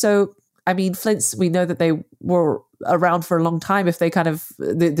curious. So, I mean, flints, we know that they were around for a long time. If they kind of,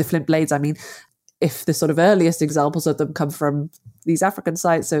 the flint blades, I mean, if the sort of earliest examples of them come from these African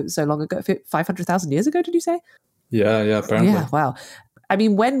sites so long ago, 500,000 years ago, did you say? Yeah, apparently. Yeah, wow. I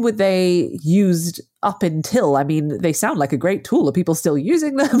mean, when were they used up until? I mean, they sound like a great tool. Are people still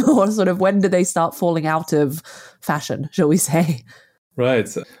using them? Or sort of when do they start falling out of fashion, shall we say? Right.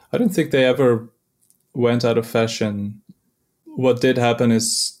 I don't think they ever went out of fashion. What did happen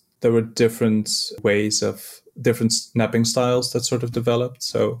is there were different ways of different knapping styles that sort of developed.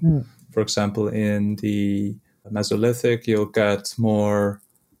 So, for example, in the Mesolithic, you'll get more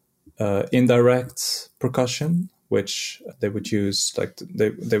indirect percussion, which they would use, like they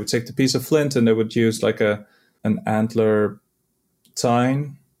would take the piece of flint and they would use like an antler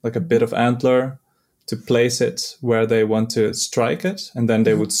tine, like a bit of antler, to place it where they want to strike it, and then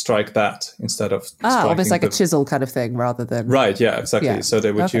they would strike that instead of almost like a chisel kind of thing rather than exactly. Yeah. So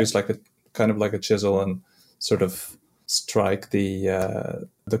they would use like a kind of like a chisel and sort of strike the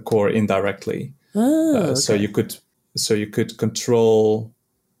core indirectly. So you could control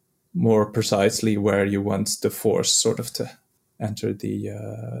more precisely where you want the force sort of to enter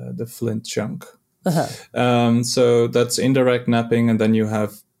the flint chunk. So that's indirect knapping, and then you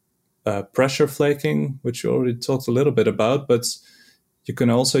have pressure flaking, which we already talked a little bit about, but you can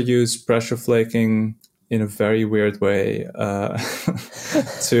also use pressure flaking in a very weird way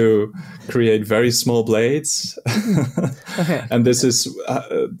to create very small blades. And this is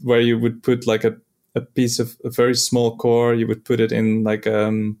where you would put like a piece of a very small core, you would put it in like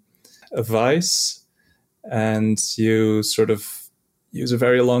a vise, and you sort of use a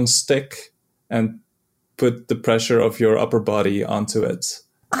very long stick and put the pressure of your upper body onto it.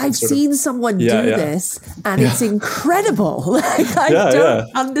 I've seen someone do this, and it's incredible. Like, I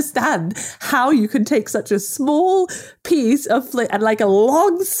don't understand how you can take such a small piece of flint and like a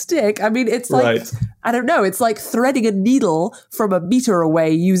long stick. I mean, it's like, I don't know, it's like threading a needle from a meter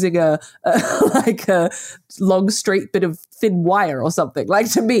away using a long straight bit of thin wire or something. Like,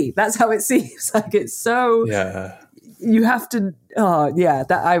 to me, that's how it seems. Like, it's so... you have to. Oh yeah,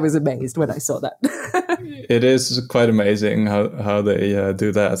 that I was amazed when I saw that. It is quite amazing how they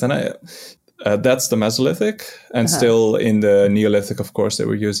do that, and that's the Mesolithic, and still in the Neolithic, of course, they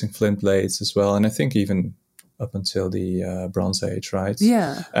were using flint blades as well, and I think even up until the Bronze Age, right?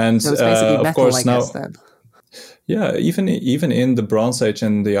 Yeah, and so it's basically metal, of course I guess, then. Yeah, even in the Bronze Age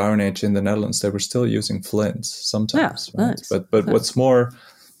and the Iron Age in the Netherlands, they were still using flints sometimes. Yeah, right? nice. But what's more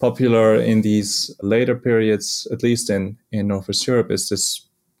popular in these later periods, at least in Northwest Europe, is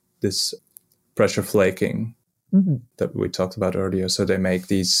this pressure flaking that we talked about earlier. So they make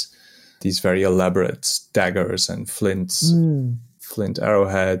these very elaborate daggers and flint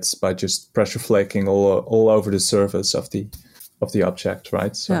arrowheads by just pressure flaking all over the surface of the object,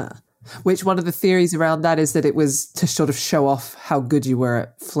 right? So, yeah. Which one of the theories around that is that it was to sort of show off how good you were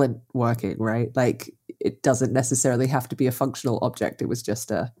at flint working, right? Like it doesn't necessarily have to be a functional object. It was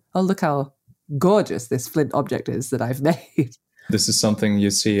just look how gorgeous this flint object is that I've made. This is something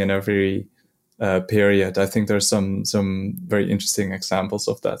you see in every period. I think there's some very interesting examples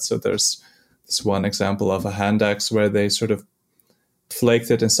of that. So there's this one example of a hand axe where they sort of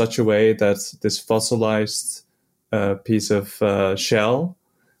flaked it in such a way that this fossilized piece of shell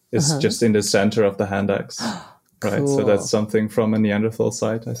is just in the center of the hand axe, right? Cool. So that's something from a Neanderthal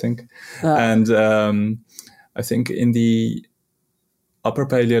site, I think. And I think in the Upper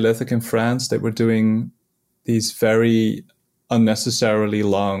Paleolithic in France, they were doing these very unnecessarily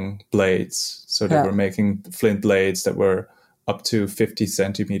long blades. So they were making flint blades that were up to 50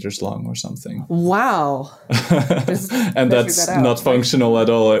 centimeters long or something. Wow. And that's not functional at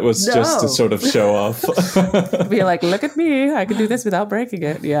all. It was just to sort of show off. Be like, look at me. I can do this without breaking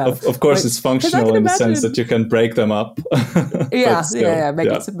it. Yeah. Of course, it's functional in the sense that you can break them up. Make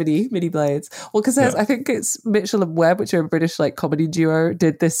some mini blades. Well, because I think it's Mitchell and Webb, which are a British like comedy duo,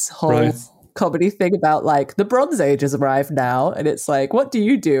 did this whole comedy thing about like the Bronze Age has arrived now, and it's like, what do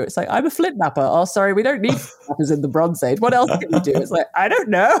you do? It's like, I'm a flint napper. Oh, sorry, we don't need nappers in the Bronze Age. What else can you do? It's like, I don't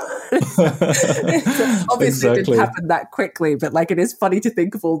know. Obviously, it didn't happen that quickly, but like, it is funny to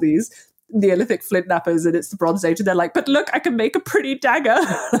think of all these Neolithic flint nappers, and it's the Bronze Age, and they're like, but look, I can make a pretty dagger.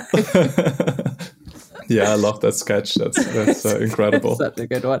 Yeah, I love that sketch. That's incredible. That's a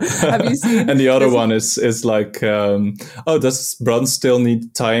good one. Have you seen? And the other one is like, does bronze still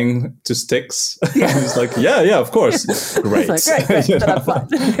need tying to sticks? Yeah. He's like, yeah, of course. Great. Like, great. Then I'm fine.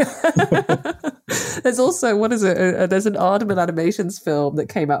 There's also, what is it? There's an Aardman Animations film that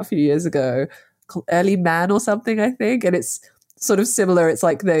came out a few years ago called Early Man or something, I think. And it's sort of similar. It's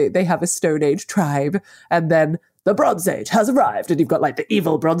like they have a Stone Age tribe, and then the Bronze Age has arrived, and you've got like the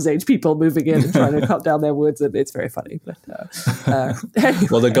evil Bronze Age people moving in and trying to cut down their woods, and it's very funny. But anyway.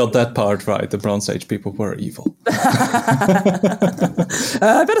 Well, they got that part right. The Bronze Age people were evil. I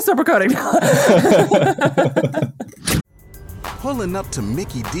better stop recording now. Pulling up to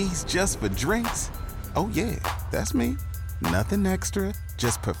Mickey D's just for drinks? Oh yeah, that's me. Nothing extra,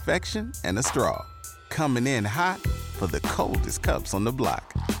 just perfection and a straw. Coming in hot for the coldest cups on the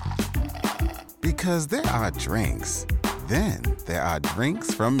block. Because there are drinks. Then there are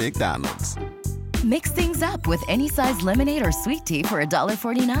drinks from McDonald's. Mix things up with any size lemonade or sweet tea for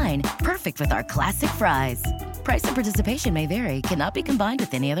 $1.49. Perfect with our classic fries. Price and participation may vary. Cannot be combined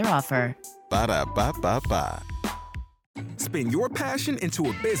with any other offer. Ba-da-ba-ba-ba. Spin your passion into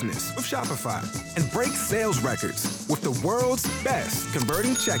a business with Shopify and break sales records with the world's best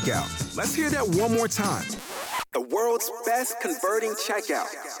converting checkout. Let's hear that one more time. The world's best converting checkout.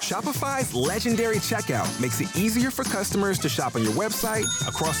 Shopify's legendary checkout makes it easier for customers to shop on your website,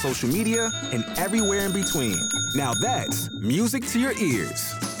 across social media, and everywhere in between. Now that's music to your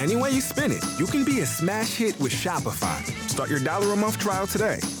ears. Any way you spin it, you can be a smash hit with Shopify. Start your $1 a month trial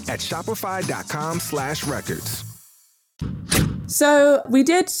today at shopify.com/records. So we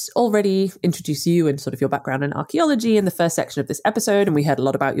did already introduce you and sort of your background in archaeology in the first section of this episode, and we heard a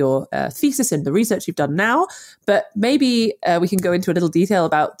lot about your thesis and the research you've done now. But maybe we can go into a little detail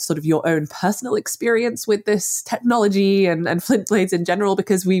about sort of your own personal experience with this technology and flint blades in general,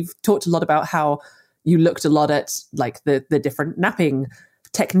 because we've talked a lot about how you looked a lot at like the different napping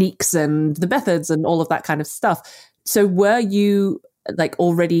techniques and the methods and all of that kind of stuff. So were you like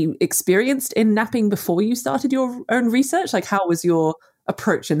already experienced in napping before you started your own research? Like, how was your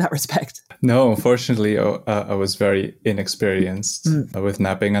approach in that respect? No, unfortunately, I was very inexperienced with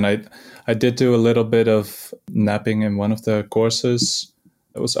napping. And I did do a little bit of napping in one of the courses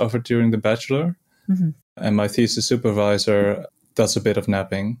that was offered during the bachelor. Mm-hmm. And my thesis supervisor does a bit of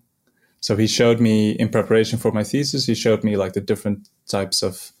napping. So he showed me, in preparation for my thesis, he showed me like the different types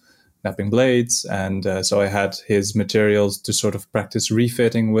of napping blades. And so I had his materials to sort of practice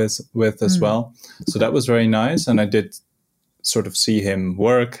refitting with as well. So that was very nice. And I did sort of see him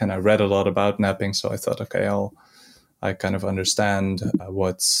work, and I read a lot about napping. So I thought, okay, I kind of understand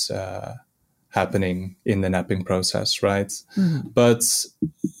what's happening in the napping process, right? But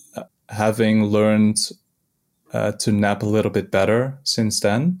having learned to nap a little bit better since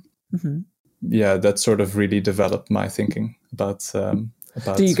then, that sort of really developed my thinking about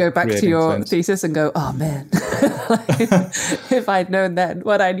do you go back to your thesis and go, oh man, if I'd known then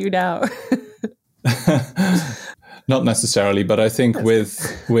what I knew now? Not necessarily, but I think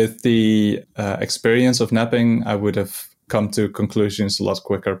with the experience of napping, I would have come to conclusions a lot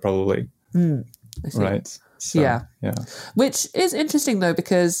quicker, probably. Right. So, yeah. Which is interesting though,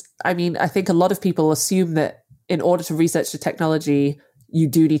 because I mean, I think a lot of people assume that in order to research the technology, you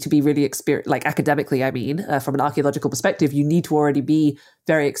do need to be really experienced, like academically, I mean, from an archaeological perspective, you need to already be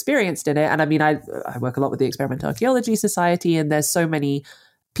very experienced in it. And I mean, I work a lot with the Experimental Archaeology Society, and there's so many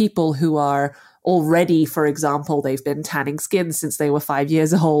people who are already, for example, they've been tanning skins since they were 5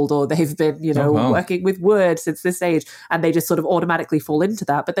 years old, or they've been, working with wood since this age, and they just sort of automatically fall into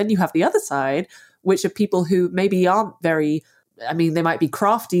that. But then you have the other side, which are people who maybe aren't very, I mean, they might be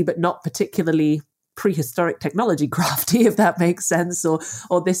crafty, but not particularly prehistoric technology crafty, if that makes sense, or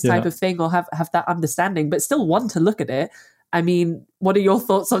this type of thing, or have that understanding, but still want to look at it. I mean, what are your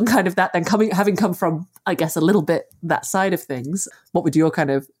thoughts on kind of that then, having come from, I guess, a little bit that side of things? What would your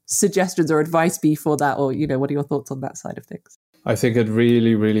kind of suggestions or advice be for that? Or, what are your thoughts on that side of things? I think it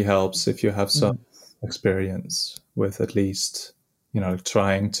really, really helps if you have some experience with at least,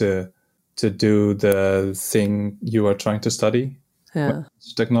 trying to do the thing you are trying to study. Yeah.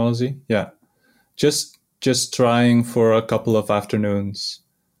 Technology. Yeah. Just trying for a couple of afternoons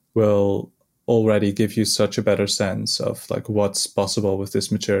will already give you such a better sense of like what's possible with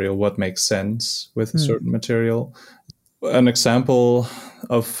this material, what makes sense with a certain material. An example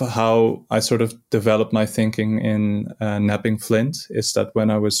of how I sort of developed my thinking in napping flint is that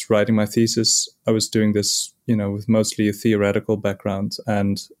when I was writing my thesis, I was doing this, with mostly a theoretical background,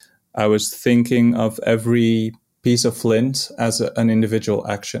 and I was thinking of every piece of flint as an individual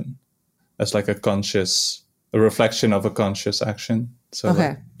action, as like a reflection of a conscious action. So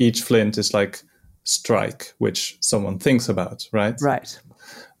like each flint is like strike, which someone thinks about, right? Right.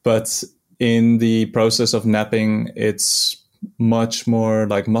 But in the process of napping, it's much more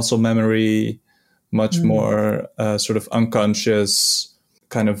like muscle memory, much more sort of unconscious,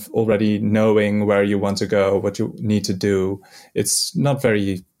 kind of already knowing where you want to go, what you need to do. It's not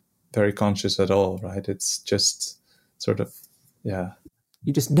very, very conscious at all, right? It's just sort of,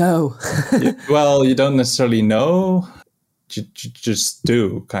 You just know. Well, you don't necessarily know. You just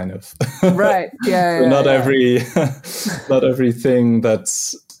do, kind of. Right. Yeah. So not everything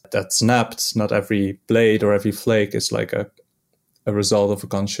that's snapped, not every blade or every flake is like a result of a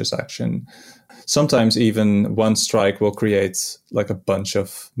conscious action. Sometimes even one strike will create like a bunch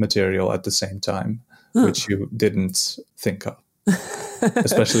of material at the same time, which you didn't think of,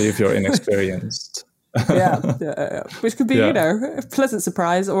 especially if you're inexperienced. Yeah. Which could be, a pleasant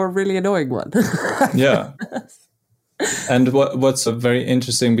surprise or a really annoying one. Yeah. And what's very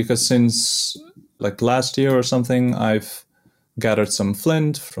interesting, because since like last year or something, I've gathered some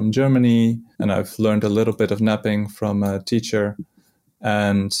flint from Germany, and I've learned a little bit of napping from a teacher,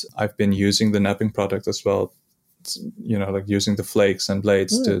 and I've been using the napping product as well, like using the flakes and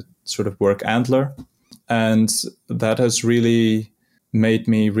blades to sort of work antler. And that has really made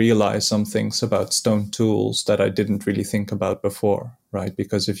me realize some things about stone tools that I didn't really think about before, right?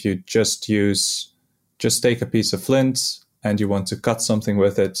 Because if you just take a piece of flint and you want to cut something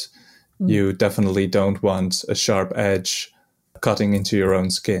with it, you definitely don't want a sharp edge cutting into your own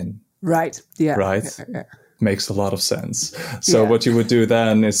skin. Right. Yeah. Right. Yeah. Makes a lot of sense. So what you would do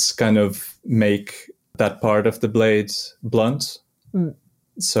then is kind of make that part of the blade blunt.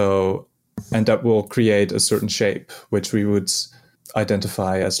 So, and that will create a certain shape, which we would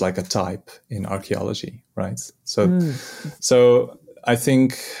identify as like a type in archaeology, right? So I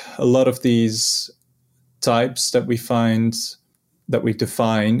think a lot of these types that we find, that we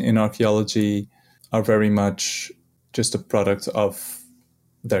define in archaeology, are very much just a product of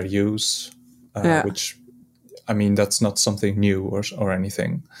their use, which, I mean, that's not something new or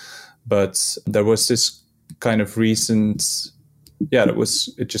anything. But there was this kind of recent,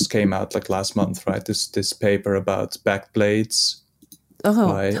 it just came out like last month, right? This paper about backed blades.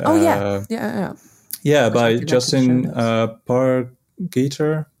 By Justin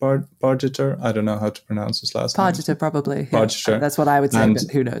Pargeter. I don't know how to pronounce his last name. Pargeter, probably. Pargeter. That's what I would say, but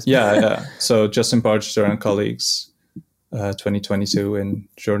who knows? Yeah. So Justin Pargeter and colleagues 2022 in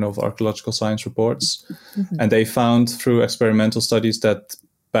Journal of Archaeological Science Reports. And they found through experimental studies that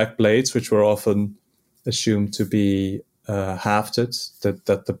back blades, which were often assumed to be hafted, that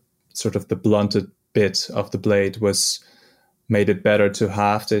the sort of the blunted bit of the blade made it better to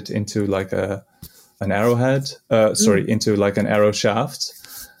haft it into like an arrowhead, into like an arrow shaft.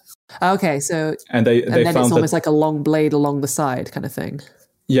 Okay, so and they then found it's almost like a long blade along the side kind of thing.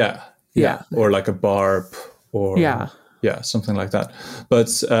 Yeah, or like a barb, or something like that. But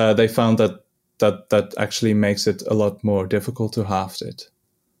they found that actually makes it a lot more difficult to haft it,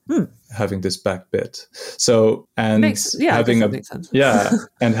 having this back bit. So and makes sense.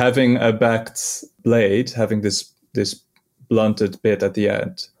 And having a backed blade, having this blunted bit at the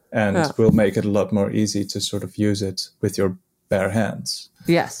end, and will make it a lot more easy to sort of use it with your bare hands.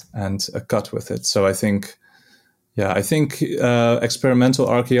 Yes, and cut with it. So I think experimental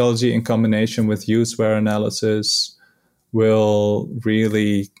archaeology in combination with use-wear analysis will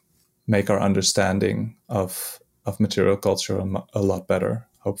really make our understanding of material culture a lot better,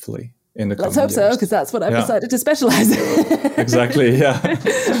 hopefully, in the coming years. Let's hope so, because that's what I've decided to specialize in. Exactly, yeah.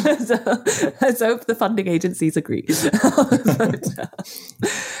 So let's hope the funding agencies agree.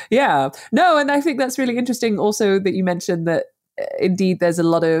 And I think that's really interesting also that you mentioned that indeed there's a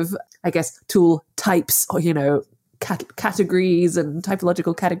lot of, I guess, tool types or, categories and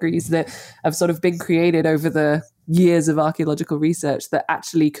typological categories that have sort of been created over the years of archaeological research that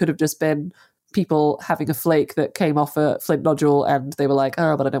actually could have just been people having a flake that came off a flint nodule and they were like,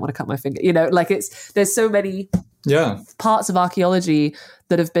 oh, but I don't want to cut my finger. There's so many parts of archaeology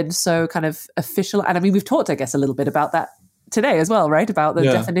that have been so kind of official. And I mean, we've talked, I guess, a little bit about that today as well, right? About the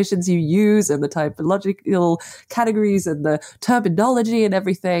definitions you use and the typological categories and the terminology and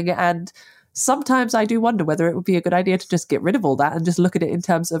everything. And sometimes I do wonder whether it would be a good idea to just get rid of all that and just look at it in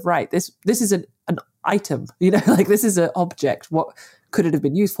terms of, right, this is an item, this is an object. What could it have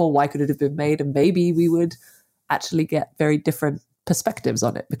been used for? Why could it have been made? And maybe we would actually get very different perspectives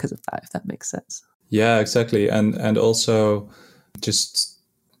on it because of that, if that makes sense. Yeah, exactly. And also just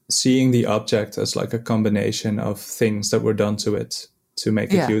seeing the object as like a combination of things that were done to it to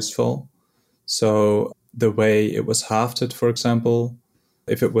make it useful. So the way it was hafted, for example,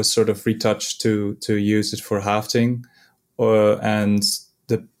 if it was sort of retouched to use it for hafting, and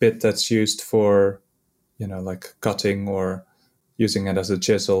the bit that's used for, like cutting or using it as a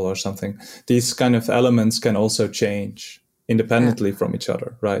chisel or something, these kind of elements can also change independently from each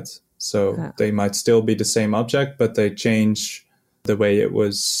other, right? So they might still be the same object, but they change the way it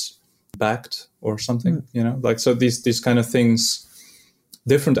was backed or something, so these kind of things,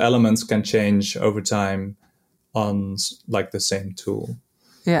 different elements can change over time on like the same tool.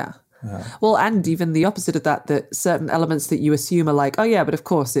 Yeah. Well, and even the opposite of that certain elements that you assume are like, oh yeah, but of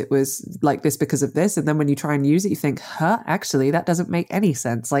course it was like this because of this. And then when you try and use it, you think, actually, that doesn't make any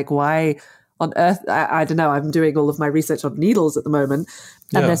sense. Like, why on earth? I don't know. I'm doing all of my research on needles at the moment.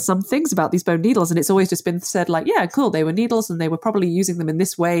 And there's some things about these bone needles. And it's always just been said like, yeah, cool. They were needles and they were probably using them in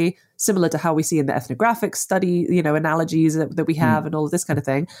this way, similar to how we see in the ethnographic study, analogies that we have and all of this kind of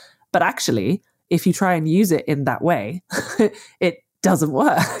thing. But actually, if you try and use it in that way, it doesn't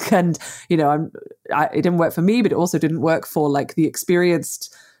work. And, it didn't work for me, but it also didn't work for like the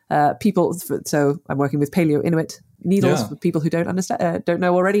experienced people. So I'm working with Paleo Inuit needles for people who don't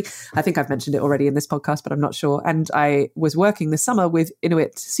know already. I think I've mentioned it already in this podcast, but I'm not sure. And I was working this summer with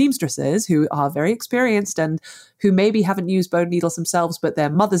Inuit seamstresses who are very experienced and who maybe haven't used bone needles themselves, but their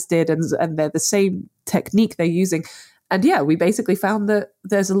mothers did. And they're the same technique they're using. And we basically found that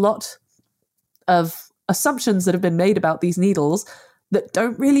there's a lot of assumptions that have been made about these needles that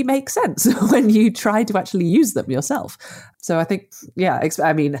don't really make sense when you try to actually use them yourself. So I think,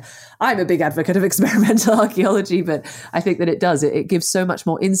 I'm a big advocate of experimental archaeology, but I think that it gives so much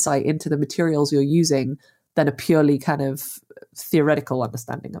more insight into the materials you're using than a purely kind of theoretical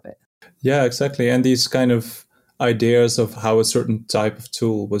understanding of it. Yeah, exactly. And these kind of ideas of how a certain type of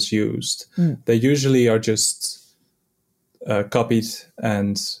tool was used, they usually are just copied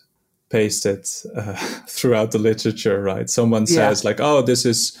and pasted throughout the literature, right? Someone says like, oh, this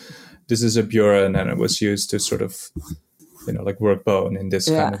is a burin and it was used to sort of, like work bone in this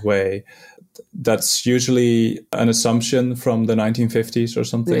kind of way. That's usually an assumption from the 1950s or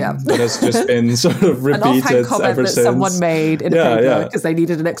something that has just been sort of repeated ever since. Someone made in a paper because they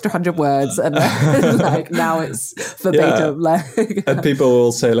needed an extra 100 words, and like now it's verbatim. And people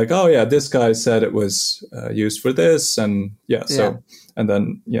will say like, oh yeah, this guy said it was used for this, and and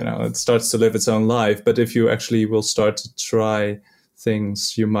then it starts to live its own life. But if you actually will start to try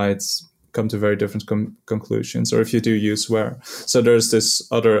things, you might come to very different conclusions, or if you do use wear. So there's this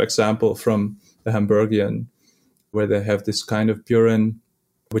other example from the Hamburgian where they have this kind of Buren,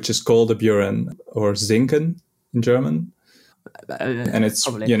 which is called a Buren or Zinken in German. And it's,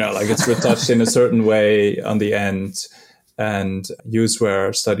 Probably. like it's retouched in a certain way on the end. And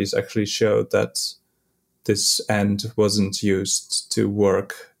Useware studies actually showed that this end wasn't used to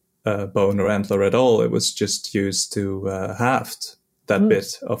work bone or antler at all. It was just used to haft that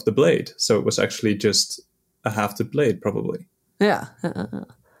bit of the blade. So it was actually just a hafted blade, probably. Yeah.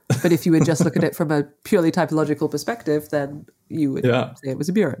 But if you would just look at it from a purely typological perspective, then you would say it was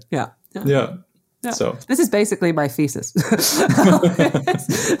a Buren. Yeah. So this is basically my thesis.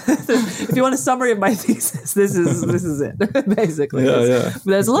 If you want a summary of my thesis, this is it. Basically,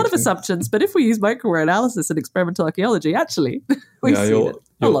 there's a lot of assumptions, but if we use microware analysis and experimental archaeology, actually, you'll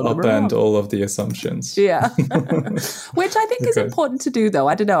upend all of the assumptions. Yeah, which I think is important to do, though.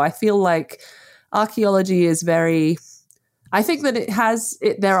 I don't know. I feel like archaeology is very. I think that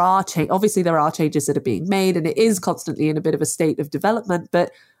there are changes that are being made, and it is constantly in a bit of a state of development,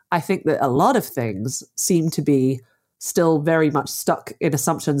 but I think that a lot of things seem to be still very much stuck in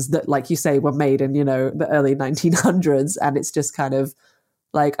assumptions that, like you say, were made in, the early 1900s. And it's just kind of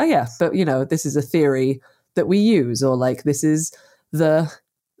like, oh yeah, but this is a theory that we use, or like, this is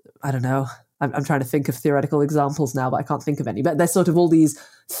I don't know. I'm trying to think of theoretical examples now, but I can't think of any. But there's sort of all these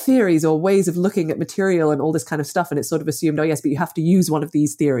theories or ways of looking at material and all this kind of stuff. And it's sort of assumed, oh yes, but you have to use one of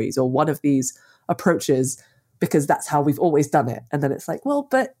these theories or one of these approaches because that's how we've always done it. And then it's like, well,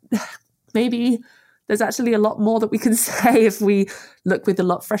 but maybe there's actually a lot more that we can say if we look with a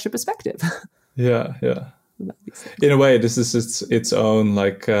lot fresher perspective. Yeah. In a way, this is its own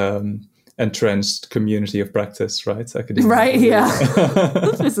entrenched community of practice, right? Right, yeah.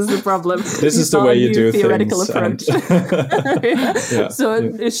 This is the problem. This is the way you do theoretical things. Approach. So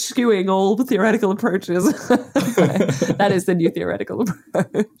it's skewing all the theoretical approaches. That is the new theoretical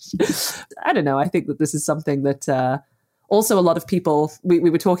approach. I don't know. I think that this is something that also a lot of people, we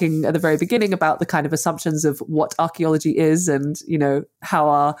were talking at the very beginning about the kind of assumptions of what archaeology is and,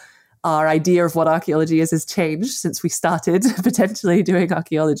 how our idea of what archaeology has changed since we started potentially doing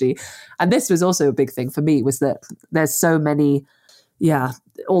archaeology. And this was also a big thing for me, was that there's so many,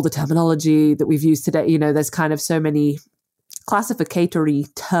 all the terminology that we've used today, there's kind of so many classificatory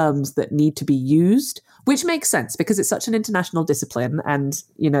terms that need to be used, which makes sense because it's such an international discipline. And,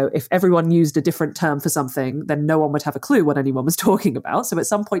 if everyone used a different term for something, then no one would have a clue what anyone was talking about. So at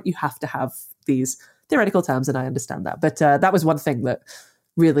some point you have to have these theoretical terms, and I understand that. But that was one thing that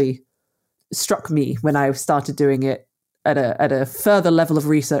really struck me when I started doing it at a further level of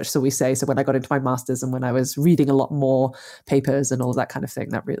research, so we say. So when I got into my master's and when I was reading a lot more papers and all that kind of thing,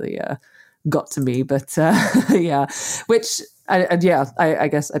 that really got to me. But I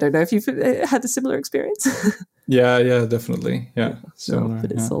guess I don't know if you've had a similar experience. Yeah, definitely. Yeah, similar.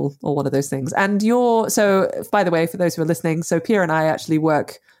 But it's all one of those things. And by the way, for those who are listening, so Pierre and I actually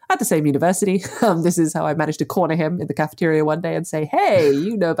work at the same university. This is how I managed to corner him in the cafeteria one day and say, hey,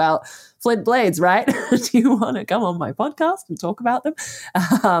 you know about flint blades, right? Do you want to come on my podcast and talk about them?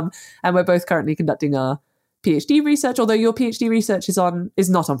 And we're both currently conducting our PhD research, although your PhD research is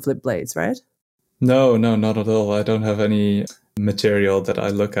not on flint blades, right? No, not at all. I don't have any material that I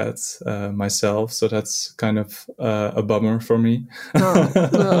look at myself, so that's kind of a bummer for me.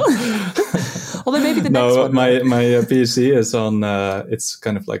 Although maybe the next one. My PhD is on it's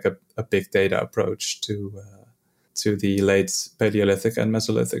kind of like a big data approach to the late Paleolithic and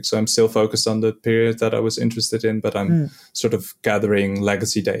Mesolithic. So I'm still focused on the period that I was interested in, but I'm sort of gathering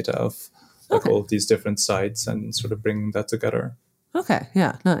legacy data of all of these different sites and sort of bringing that together. Okay,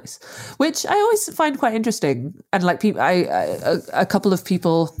 yeah, nice. Which I always find quite interesting. And like a couple of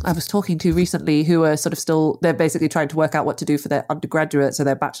people I was talking to recently who are sort of they're basically trying to work out what to do for their undergraduate, so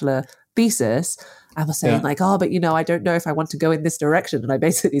their bachelor thesis. I was saying but I don't know if I want to go in this direction. And I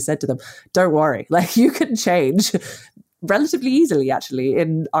basically said to them, don't worry, you can change relatively easily, actually,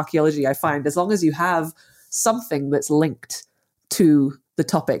 in archaeology, I find, as long as you have something that's linked to the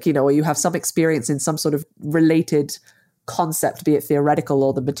topic, or you have some experience in some sort of related concept, be it theoretical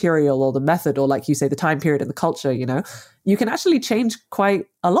or the material or the method, or like you say, the time period and the culture, you can actually change quite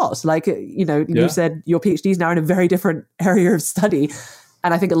a lot. You said your PhD is now in a very different area of study.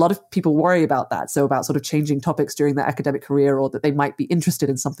 And I think a lot of people worry about that. So about sort of changing topics during their academic career, or that they might be interested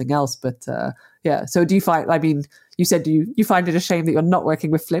in something else. But so do you find, you said you find it a shame that you're not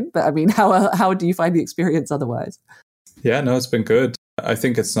working with Flint, but how do you find the experience otherwise? Yeah, no, it's been good. I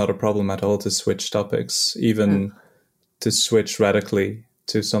think it's not a problem at all to switch topics, even to switch radically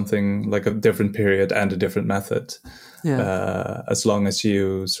to something like a different period and a different method. As long as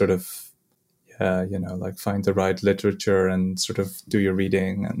you sort of, find the right literature and sort of do your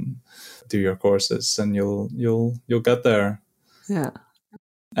reading and do your courses, and you'll get there. Yeah.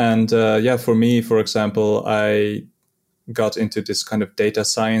 And for me, for example, I got into this kind of data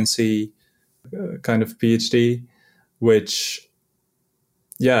science-y kind of PhD, which,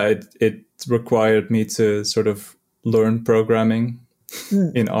 it required me to sort of learn programming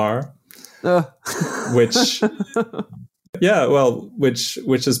in R, which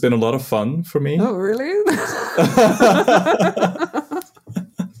has been a lot of fun for me. Oh, really?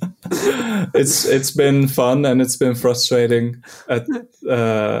 It's been fun, and it's been frustrating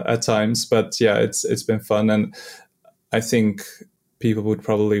at times, but it's been fun. And I think people would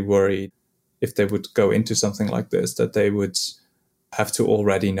probably worry if they would go into something like this, that they would have to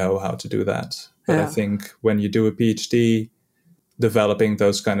already know how to do that. But I think when you do a PhD, developing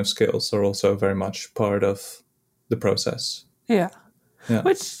those kind of skills are also very much part of the process. Yeah.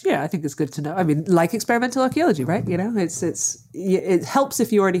 Which, I think is good to know. I mean, like experimental archaeology, right? You know, it helps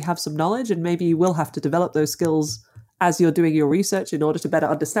if you already have some knowledge, and maybe you will have to develop those skills as you're doing your research in order to better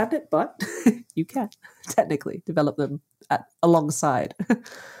understand it. But you can technically develop them alongside.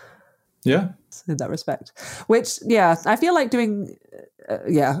 In that respect. Which, I feel like doing,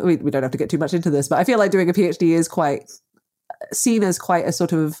 we don't have to get too much into this, but I feel like doing a PhD is quite seen as quite a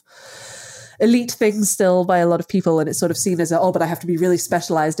sort of elite thing still by a lot of people, and it's sort of seen as but I have to be really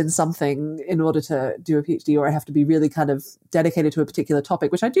specialized in something in order to do a PhD, or I have to be really kind of dedicated to a particular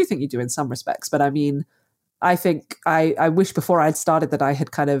topic, which I do think you do in some respects. But I mean, I think I wish before I'd started that I had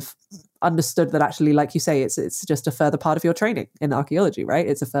kind of understood that actually, like you say, it's just a further part of your training in archaeology, right?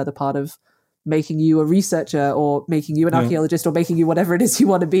 It's a further part of making you a researcher, or making you an archaeologist, or making you whatever it is you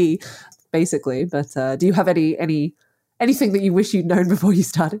want to be, basically. But do you have anything that you wish you'd known before you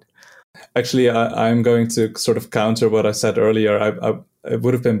started? Actually, I'm going to sort of counter what I said earlier. It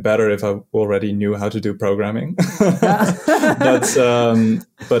would have been better if I already knew how to do programming,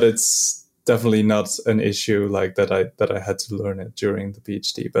 but it's definitely not an issue like that. I had to learn it during the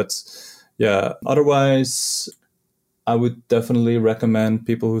PhD. But otherwise, I would definitely recommend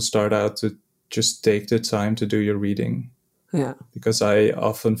people who start out to just take the time to do your reading. Yeah. Because I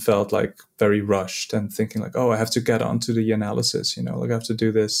often felt like very rushed and thinking like, I have to get onto the analysis, like I have to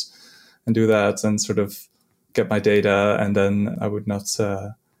do this and do that and sort of get my data. And then I would not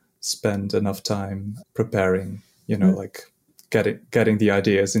spend enough time preparing, like getting the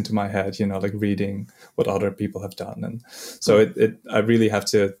ideas into my head, like reading what other people have done. And so I really have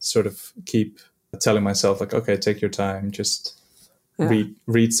to sort of keep telling myself like, okay, take your time, just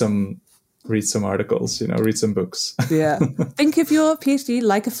read some articles, read some books. Think of your PhD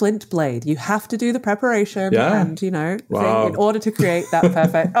like a flint blade. You have to do the preparation and, thing in order to create that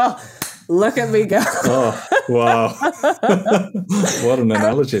perfect. Look at me go. Wow. What an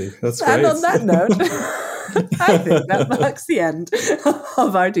analogy. That's great. And on that note, I think that marks the end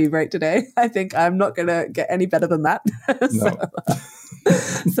of our tea break today. I think I'm not going to get any better than that.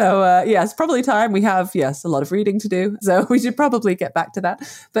 So it's probably time. We have, a lot of reading to do. So we should probably get back to that.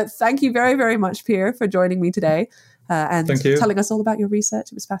 But thank you very, very much, Peer, for joining me today and telling us all about your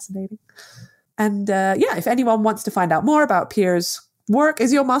research. It was fascinating. And if anyone wants to find out more about Peer's work,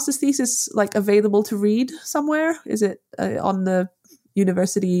 is your master's thesis available to read somewhere? Is it on the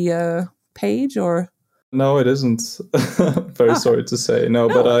university page or? No, it isn't. Very sorry to say. No,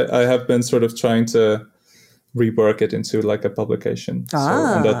 but I have been sort of trying to rework it into a publication.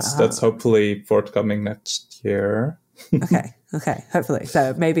 And that's hopefully forthcoming next year. Okay. Hopefully.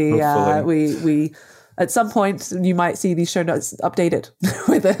 So maybe we at some point you might see these show notes updated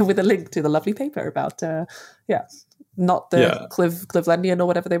with a link to the lovely paper about not the Clevelandian or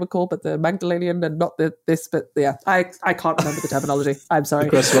whatever they were called, but the Magdalenian, and not this, but I can't remember the terminology. I'm sorry.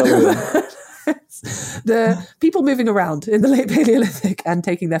 The people moving around in the late Paleolithic and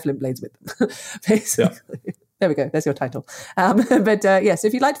taking their flint blades with them, basically. Yeah. There we go. There's your title. Yes,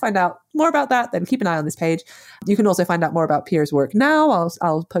 if you'd like to find out more about that, then keep an eye on this page. You can also find out more about Peer's work now.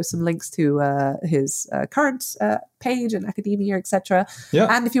 I'll post some links to his current page and academia, etc.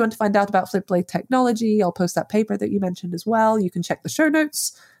 Yeah. And if you want to find out about flint blade technology, I'll post that paper that you mentioned as well. You can check the show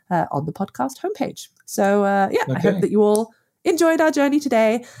notes on the podcast homepage. So, I hope that you all enjoyed our journey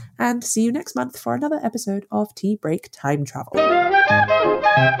today, and see you next month for another episode of Tea Break Time Travel.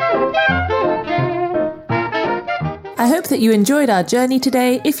 I hope that you enjoyed our journey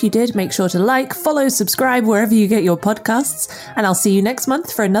today. If you did, make sure to like, follow, subscribe wherever you get your podcasts, and I'll see you next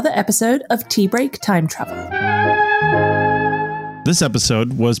month for another episode of Tea Break Time Travel. This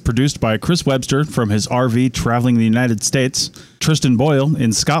episode was produced by Chris Webster from his RV traveling the United States, Tristan Boyle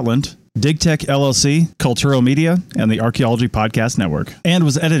in Scotland, DigTech LLC, Cultural Media, and the Archaeology Podcast Network, and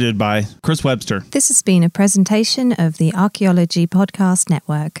was edited by Chris Webster. This has been a presentation of the Archaeology Podcast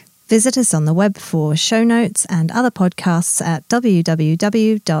Network. Visit us on the web for show notes and other podcasts at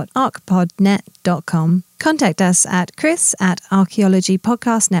www.archpodnet.com. Contact us at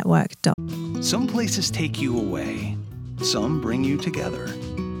chris@archaeologypodcastnetwork.com. Some places take you away. Some bring you together.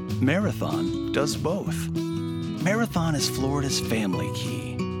 Marathon does both. Marathon is Florida's family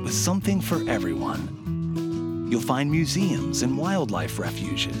key, with something for everyone. You'll find museums and wildlife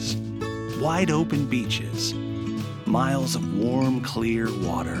refuges, wide open beaches, miles of warm, clear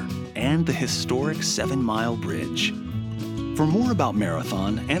water, and the historic 7-mile bridge. For more about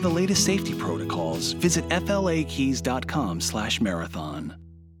Marathon and the latest safety protocols, visit flakeys.com/marathon.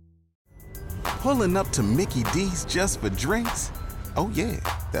 Pulling up to Mickey D's just for drinks? Oh yeah,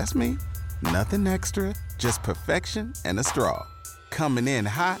 that's me. Nothing extra, just perfection and a straw. Coming in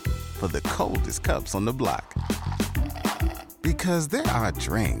hot for the coldest cups on the block. Because there are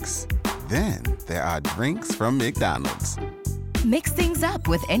drinks. Then there are drinks from McDonald's. Mix things up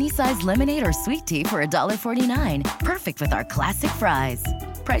with any size lemonade or sweet tea for $1.49. Perfect with our classic fries.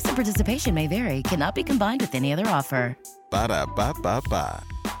 Price and participation may vary. Cannot be combined with any other offer. Ba-da-ba-ba-ba.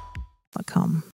 .com.